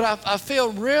 but I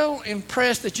feel real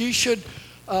impressed that you should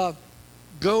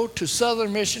go to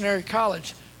Southern Missionary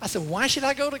College. I said, why should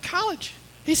I go to college?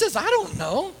 He says, I don't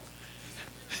know.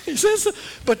 He says,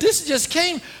 but this just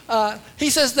came. He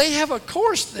says, they have a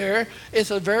course there.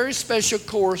 It's a very special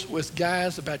course with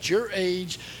guys about your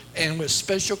age and with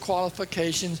special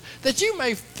qualifications that you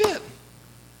may fit.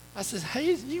 I said,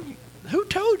 hey, who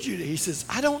told you that? He says,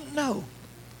 I don't know.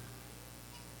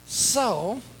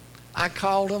 So I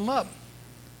called him up,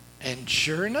 and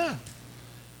sure enough,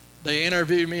 they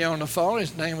interviewed me on the phone.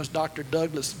 His name was Dr.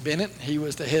 Douglas Bennett. He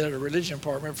was the head of the religion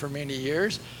department for many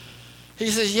years. He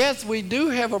says, yes, we do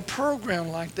have a program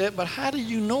like that, but how do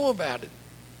you know about it?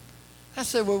 I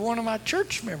said, well, one of my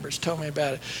church members told me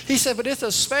about it. He said, but it's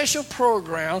a special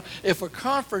program. If a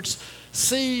conference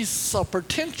sees a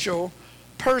potential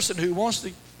person who wants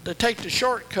to take the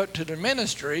shortcut to the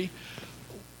ministry,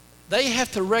 they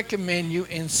have to recommend you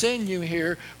and send you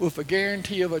here with a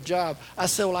guarantee of a job. I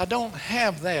said, well, I don't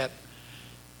have that.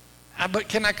 But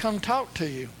can I come talk to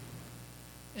you?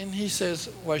 And he says,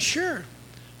 well, sure.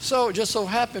 So it just so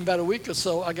happened about a week or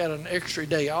so, I got an extra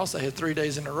day off. I had 3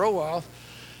 days in a row off.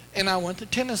 And I went to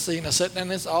Tennessee, and I sat down in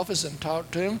his office and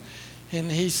talked to him.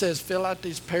 And he says, fill out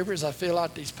these papers. I fill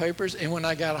out these papers. And when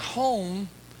I got home,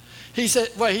 he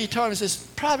said, well, he told me, he says,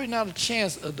 probably not a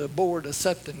chance of the board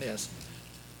accepting this.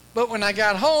 But when I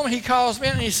got home, he calls me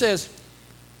and he says,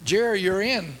 Jerry, you're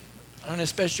in on a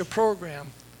special program.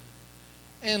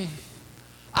 And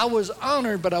I was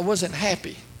honored, but I wasn't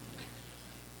happy.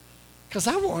 Because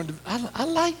I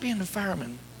like being a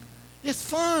fireman. It's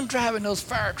fun driving those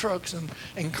fire trucks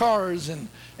and cars and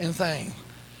things.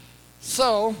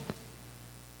 So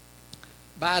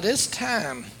By this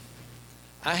time,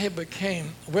 I had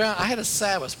a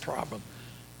Sabbath problem.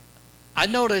 I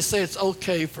know they say it's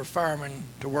okay for firemen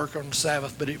to work on the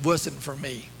Sabbath, but it wasn't for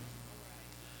me.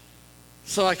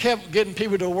 So I kept getting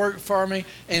people to work for me,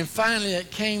 and finally it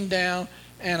came down,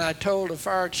 and I told the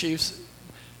fire chiefs,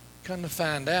 come to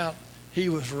find out, he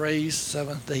was raised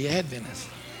Seventh-day Adventist.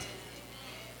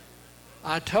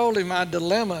 I told him my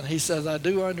dilemma, and he says, I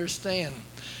do understand.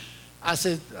 I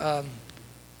said,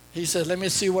 he said, let me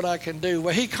see what I can do.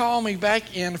 Well, he called me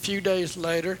back in a few days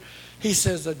later. He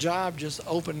says, a job just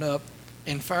opened up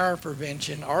in fire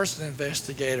prevention, arson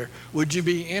investigator. Would you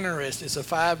be interested? It's a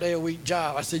 5-day-a-week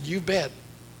job. I said, you bet.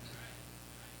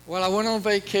 Well, I went on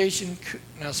vacation,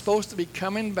 and I was supposed to be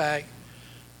coming back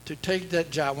to take that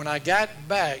job. When I got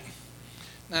back,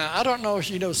 now, I don't know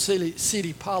if you know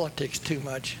city politics too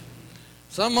much.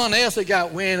 Someone else had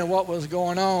got wind of what was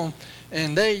going on,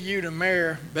 and they knew the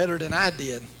mayor better than I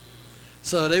did.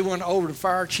 So they went over the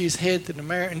fire chief's head to the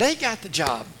mayor, and they got the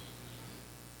job.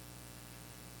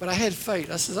 But I had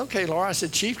faith. I said, okay, Laura. I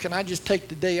said, Chief, can I just take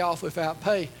the day off without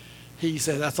pay? He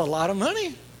said, that's a lot of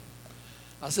money.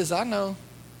 I says, I know.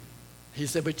 He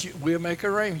said, but we'll make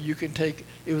arrangements. You can take,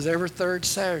 it was every third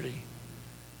Saturday.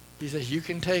 He says, you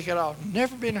can take it off.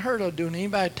 Never been heard of doing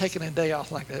anybody taking a day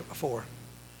off like that before.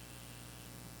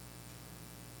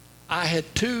 I had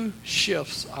 2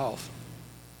 shifts off.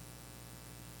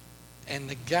 And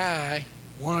the guy,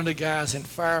 one of the guys in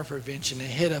fire prevention, the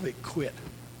head of it, quit.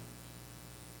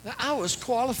 Now, I was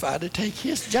qualified to take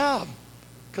his job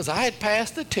because I had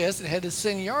passed the test and had the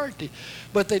seniority.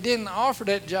 But they didn't offer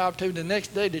that job to me. The next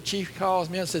day, the chief calls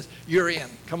me and says, you're in.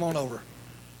 Come on over.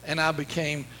 And I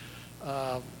became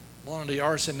one of the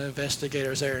arson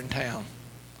investigators there in town.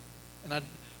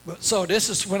 So this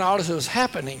is when all this was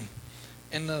happening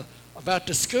about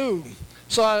the school.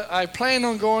 So I planned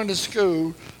on going to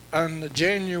school on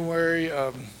January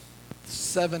of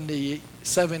 78,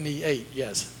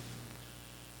 yes.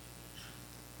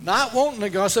 Not wanting to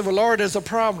go, I said, well, Lord, there's a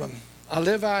problem. I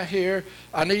live out here.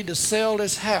 I need to sell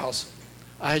this house.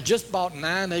 I had just bought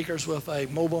 9 acres with a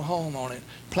mobile home on it,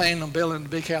 planning on building the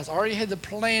big house. I already had the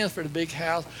plans for the big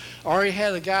house. I already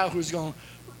had a guy who was going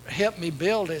to help me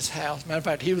build this house. Matter of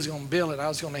fact, he was going to build it. I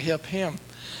was going to help him.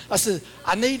 I said,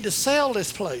 I need to sell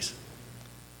this place.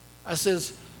 I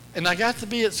says, and I got to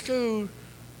be at school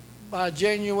by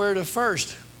January the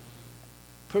 1st.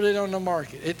 Put it on the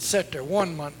market. It sat there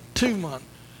 1 month, 2 months.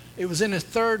 It was in the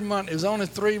 3rd month. It was only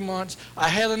 3 months. I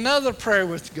had another prayer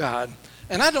with God.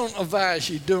 And I don't advise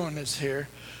you doing this here.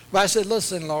 But I said,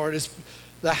 listen, Lord,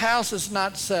 the house is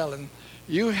not selling.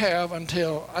 You have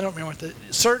until, I don't remember what the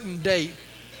certain date,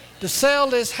 to sell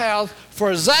this house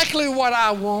for exactly what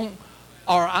I want,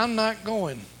 or I'm not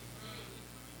going.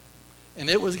 And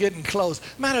it was getting close.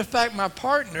 Matter of fact, my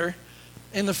partner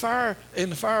in the fire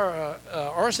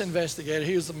arson investigator,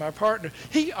 he was my partner,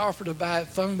 he offered to buy it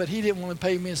from me, but he didn't want to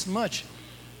pay me as much.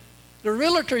 The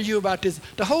realtor knew about this.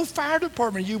 The whole fire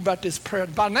department knew about this prayer.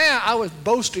 By now, I was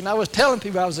boasting. I was telling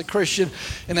people I was a Christian,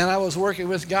 and then I was working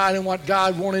with God and what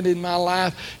God wanted in my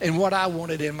life and what I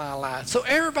wanted in my life. So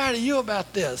everybody knew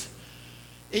about this.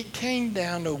 It came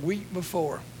down a week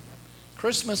before,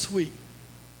 Christmas week.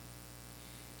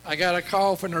 I got a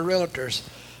call from the realtors.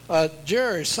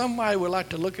 Jerry, somebody would like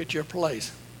to look at your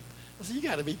place. I said, you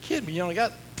got to be kidding me. You only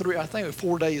got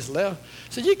 4 days left. I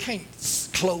said, you can't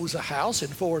close a house in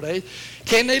 4 days.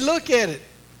 Can they look at it?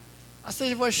 I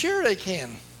said, well, sure they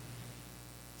can.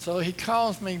 So he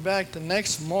calls me back the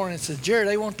next morning and says, Jerry,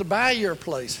 they want to buy your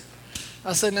place.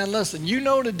 I said, now listen, you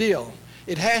know the deal.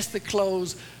 It has to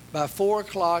close by 4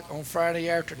 o'clock on Friday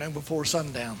afternoon before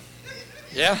sundown.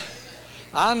 Yeah,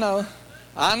 I know.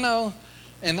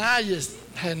 And I just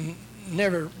had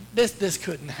never, this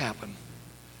couldn't happen.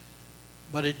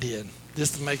 But it did.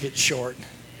 Just to make it short,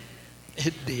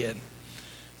 it did.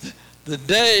 The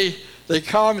day they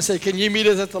called me and said, can you meet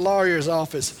us at the lawyer's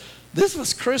office? This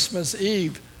was Christmas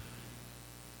Eve.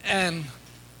 And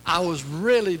I was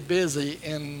really busy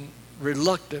and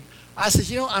reluctant. I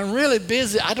said, I'm really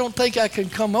busy. I don't think I can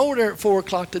come over there at 4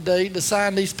 o'clock today to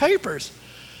sign these papers.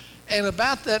 And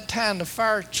about that time, the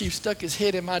fire chief stuck his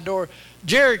head in my door.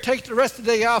 Jerry, take the rest of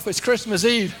the day off. It's Christmas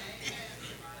Eve.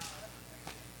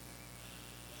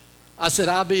 I said,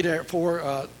 I'll be there at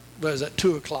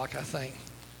 2 o'clock, I think.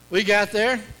 We got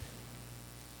there.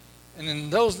 And in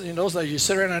those days, you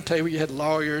sit around a table, you had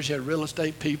lawyers, you had real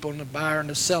estate people, and the buyer and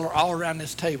the seller all around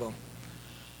this table.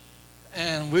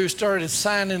 And we started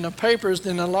signing the papers.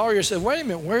 Then the lawyer said, wait a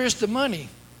minute, where's the money?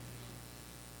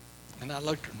 And I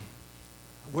looked at him.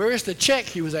 Where's the check?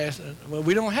 He was asking. Well,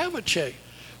 we don't have a check.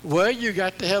 Well, you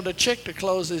got to have the check to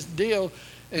close this deal.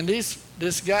 And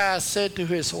this guy said to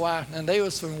his wife, and they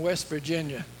was from West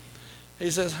Virginia,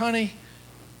 he says, honey,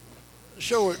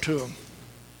 show it to him.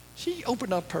 She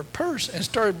opened up her purse and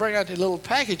started bringing out the little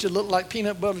package that looked like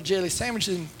peanut butter jelly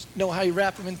sandwiches, and know how you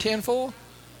wrap them in tinfoil?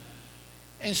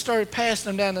 And started passing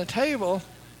them down the table.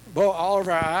 Boy, all of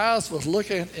our eyes was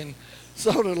looking, and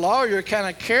so the lawyer kind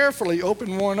of carefully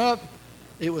opened one up.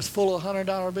 It was full of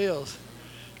 $100 bills.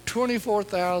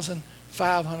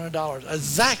 $24,500.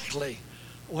 Exactly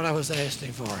what I was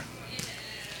asking for.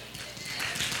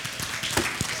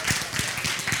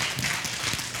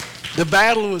 The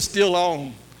battle was still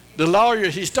on. The lawyer,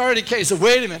 he started the case, said,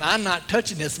 wait a minute, I'm not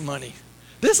touching this money.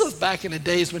 This was back in the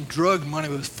days when drug money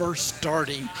was first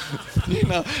starting,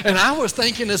 And I was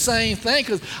thinking the same thing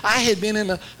because I had been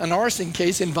in an arson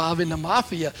case involving the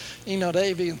mafia.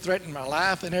 They even threatened my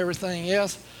life and everything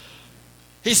else.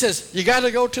 He says, you got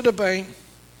to go to the bank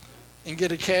and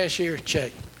get a cashier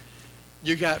check.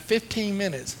 You got 15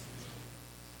 minutes.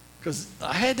 Because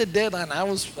I had the deadline. I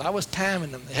was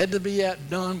timing them. It had to be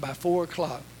done by 4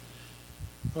 o'clock.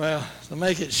 Well, to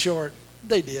make it short,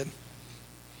 they did.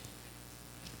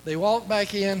 They walked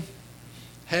back in,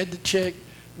 had the check,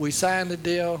 we signed the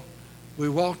deal, we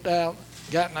walked out,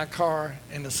 got in our car,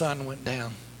 and the sun went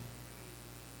down.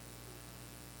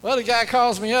 Well, the guy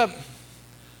calls me up.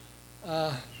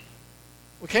 Well,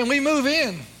 can we move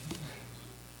in?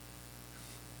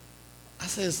 I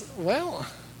says, well,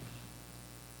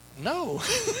 no.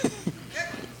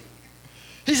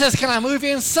 He says, can I move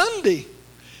in Sunday?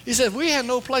 He said, we had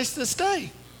no place to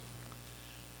stay.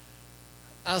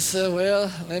 I said,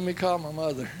 well, let me call my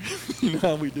mother. You know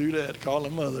how we do that,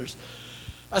 calling mothers.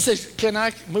 I said, can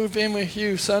I move in with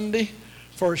you Sunday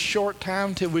for a short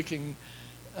time till we can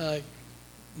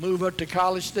move up to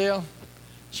Collegedale?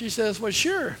 She says, well,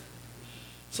 sure.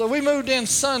 So we moved in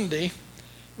Sunday.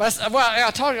 I said, well,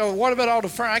 I told her, what about all the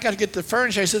furniture? I got to get the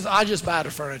furniture. He says, I'll just buy the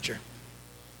furniture.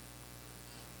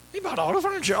 He bought all the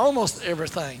furniture, almost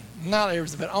everything. Not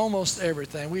everything, but almost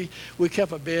everything. We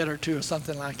kept a bed or two or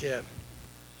something like that.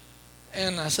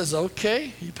 And I says, okay.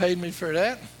 He paid me for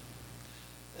that.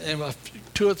 And about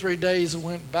 2 or 3 days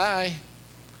went by.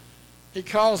 He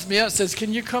calls me up and says,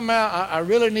 can you come out? I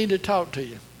really need to talk to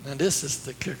you. Now, this is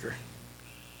the kicker.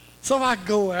 So I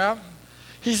go out.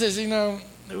 He says,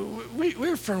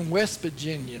 we're from West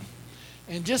Virginia.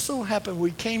 And just so happened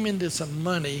we came into some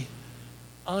money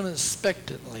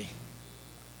unexpectedly.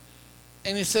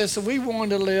 And he says, so we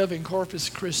wanted to live in Corpus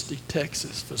Christi,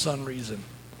 Texas for some reason.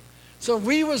 So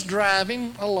we was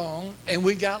driving along and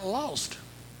we got lost.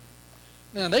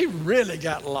 Now they really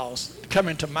got lost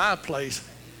coming to my place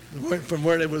from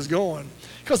where they was going.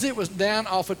 Because it was down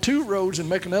off of 2 roads and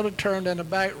make another turn down the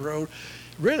back road.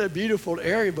 Really beautiful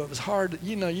area, but it was hard.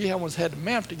 You almost had the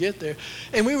map to get there.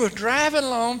 And we were driving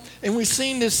along and we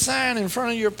seen this sign in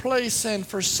front of your place saying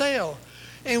for sale.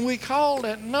 And we called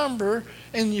that number,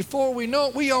 and before we know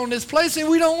it, we own this place and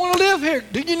we don't want to live here.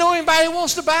 Do you know anybody who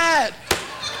wants to buy it?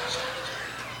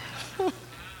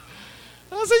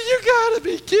 I said, you got to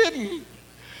be kidding.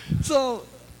 So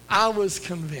I was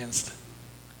convinced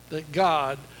that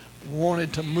God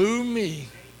wanted to move me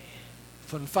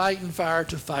from fighting fire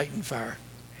to fighting fire.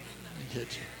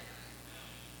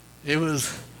 It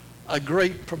was a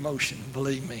great promotion,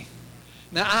 believe me.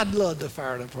 Now, I love the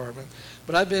fire department,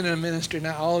 but I've been in the ministry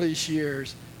now all these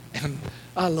years, and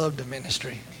I love the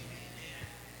ministry.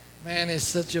 Man, it's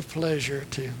such a pleasure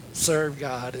to serve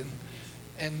God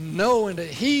and knowing that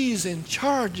He's in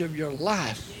charge of your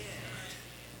life.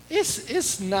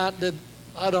 It's not that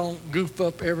I don't goof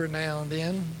up every now and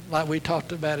then, like we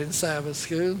talked about in Sabbath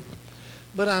school,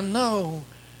 but I know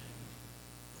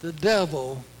the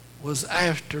devil was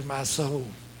after my soul.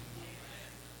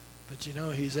 But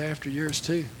he's after yours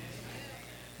too.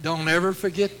 Don't ever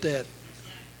forget that.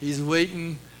 He's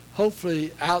waiting,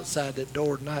 hopefully outside the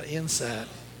door, not inside.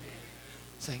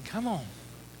 Saying, come on,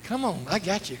 I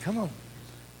got you, come on.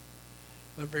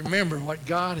 But remember what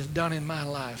God has done in my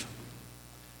life.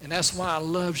 And that's why I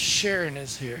love sharing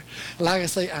this here. Like I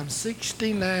say, I'm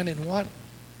 69 and what?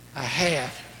 A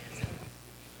half.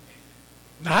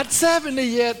 Not 70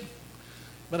 yet,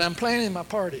 but I'm planning my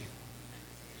party.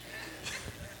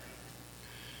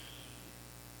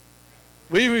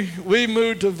 We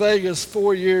moved to Vegas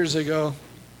 4 years ago,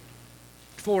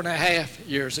 4.5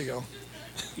 years ago.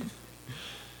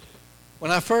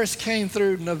 When I first came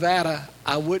through Nevada,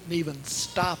 I wouldn't even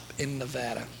stop in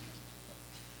Nevada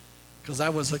because I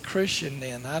was a Christian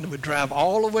then. I would drive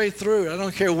all the way through. I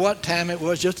don't care what time it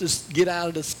was, just to get out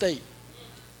of the state.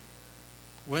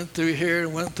 Went through here,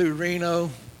 went through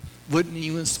Reno, wouldn't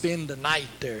even spend the night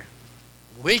there.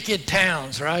 Wicked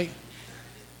towns, right?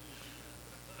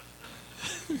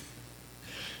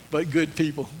 but good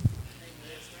people.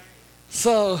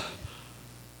 So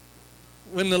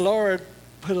when the Lord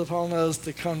put upon us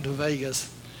to come to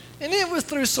Vegas, and it was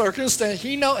through circumstance.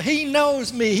 He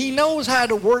knows me. He knows how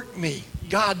to work me.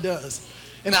 God does.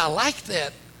 And I like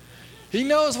that. He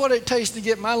knows what it takes to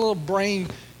get my little brain,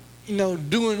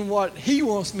 doing what he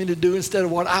wants me to do instead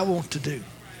of what I want to do.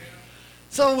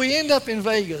 So we end up in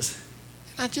Vegas.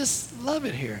 And I just love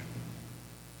it here.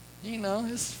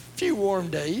 It's a few warm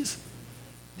days,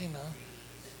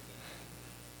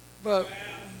 But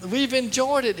we've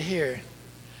enjoyed it here.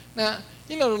 Now,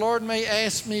 the Lord may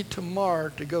ask me tomorrow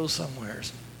to go somewhere.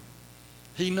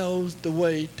 He knows the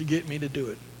way to get me to do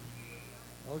it.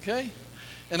 Okay?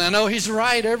 And I know he's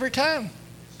right every time.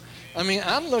 I mean,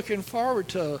 I'm looking forward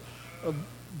to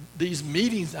these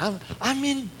meetings. I'm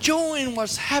enjoying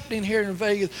what's happening here in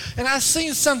Vegas. And I've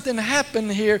seen something happen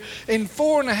here in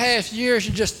 4.5 years.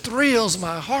 It just thrills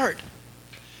my heart.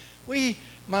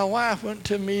 My wife went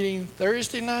to a meeting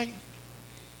Thursday night.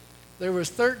 There was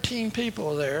 13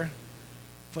 people there.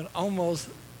 But almost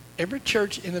every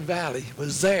church in the valley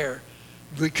was there.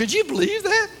 Could you believe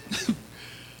that?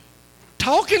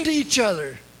 Talking to each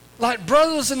other like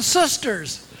brothers and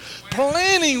sisters.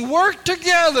 Planning, work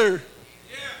together.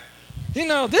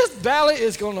 This valley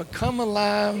is going to come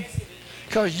alive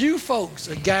because you folks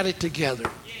have got it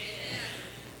together.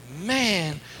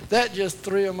 Man, that just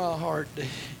thrilled my heart.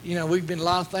 We've been a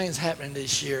lot of things happening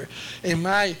this year. And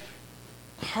my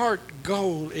heart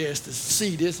goal is to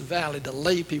see this valley, the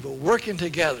lay people working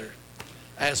together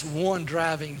as one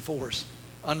driving force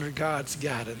under God's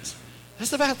guidance.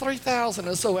 There's about 3,000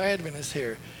 or so Adventists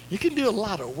here. You can do a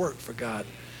lot of work for God,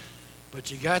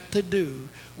 but you got to do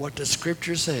what the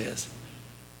Scripture says.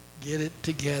 Get it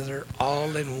together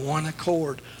all in one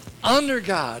accord, under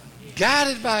God,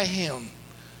 guided by Him,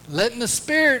 letting the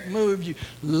Spirit move you.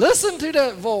 Listen to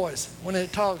that voice when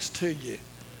it talks to you.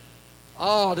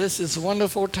 Oh, this is a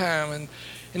wonderful time.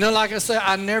 And, like I said,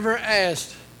 I never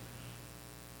asked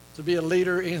to be a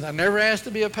leader. I never asked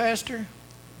to be a pastor.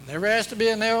 Never asked to be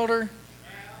an elder.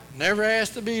 Never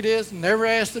asked to be this. Never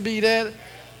asked to be that.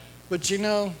 But,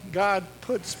 God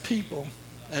puts people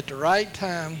at the right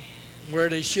time where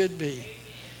they should be.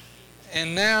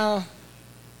 And now,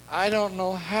 I don't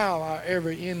know how I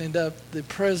ever ended up the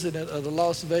president of the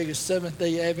Las Vegas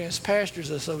Seventh-day Adventist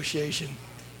Pastors Association.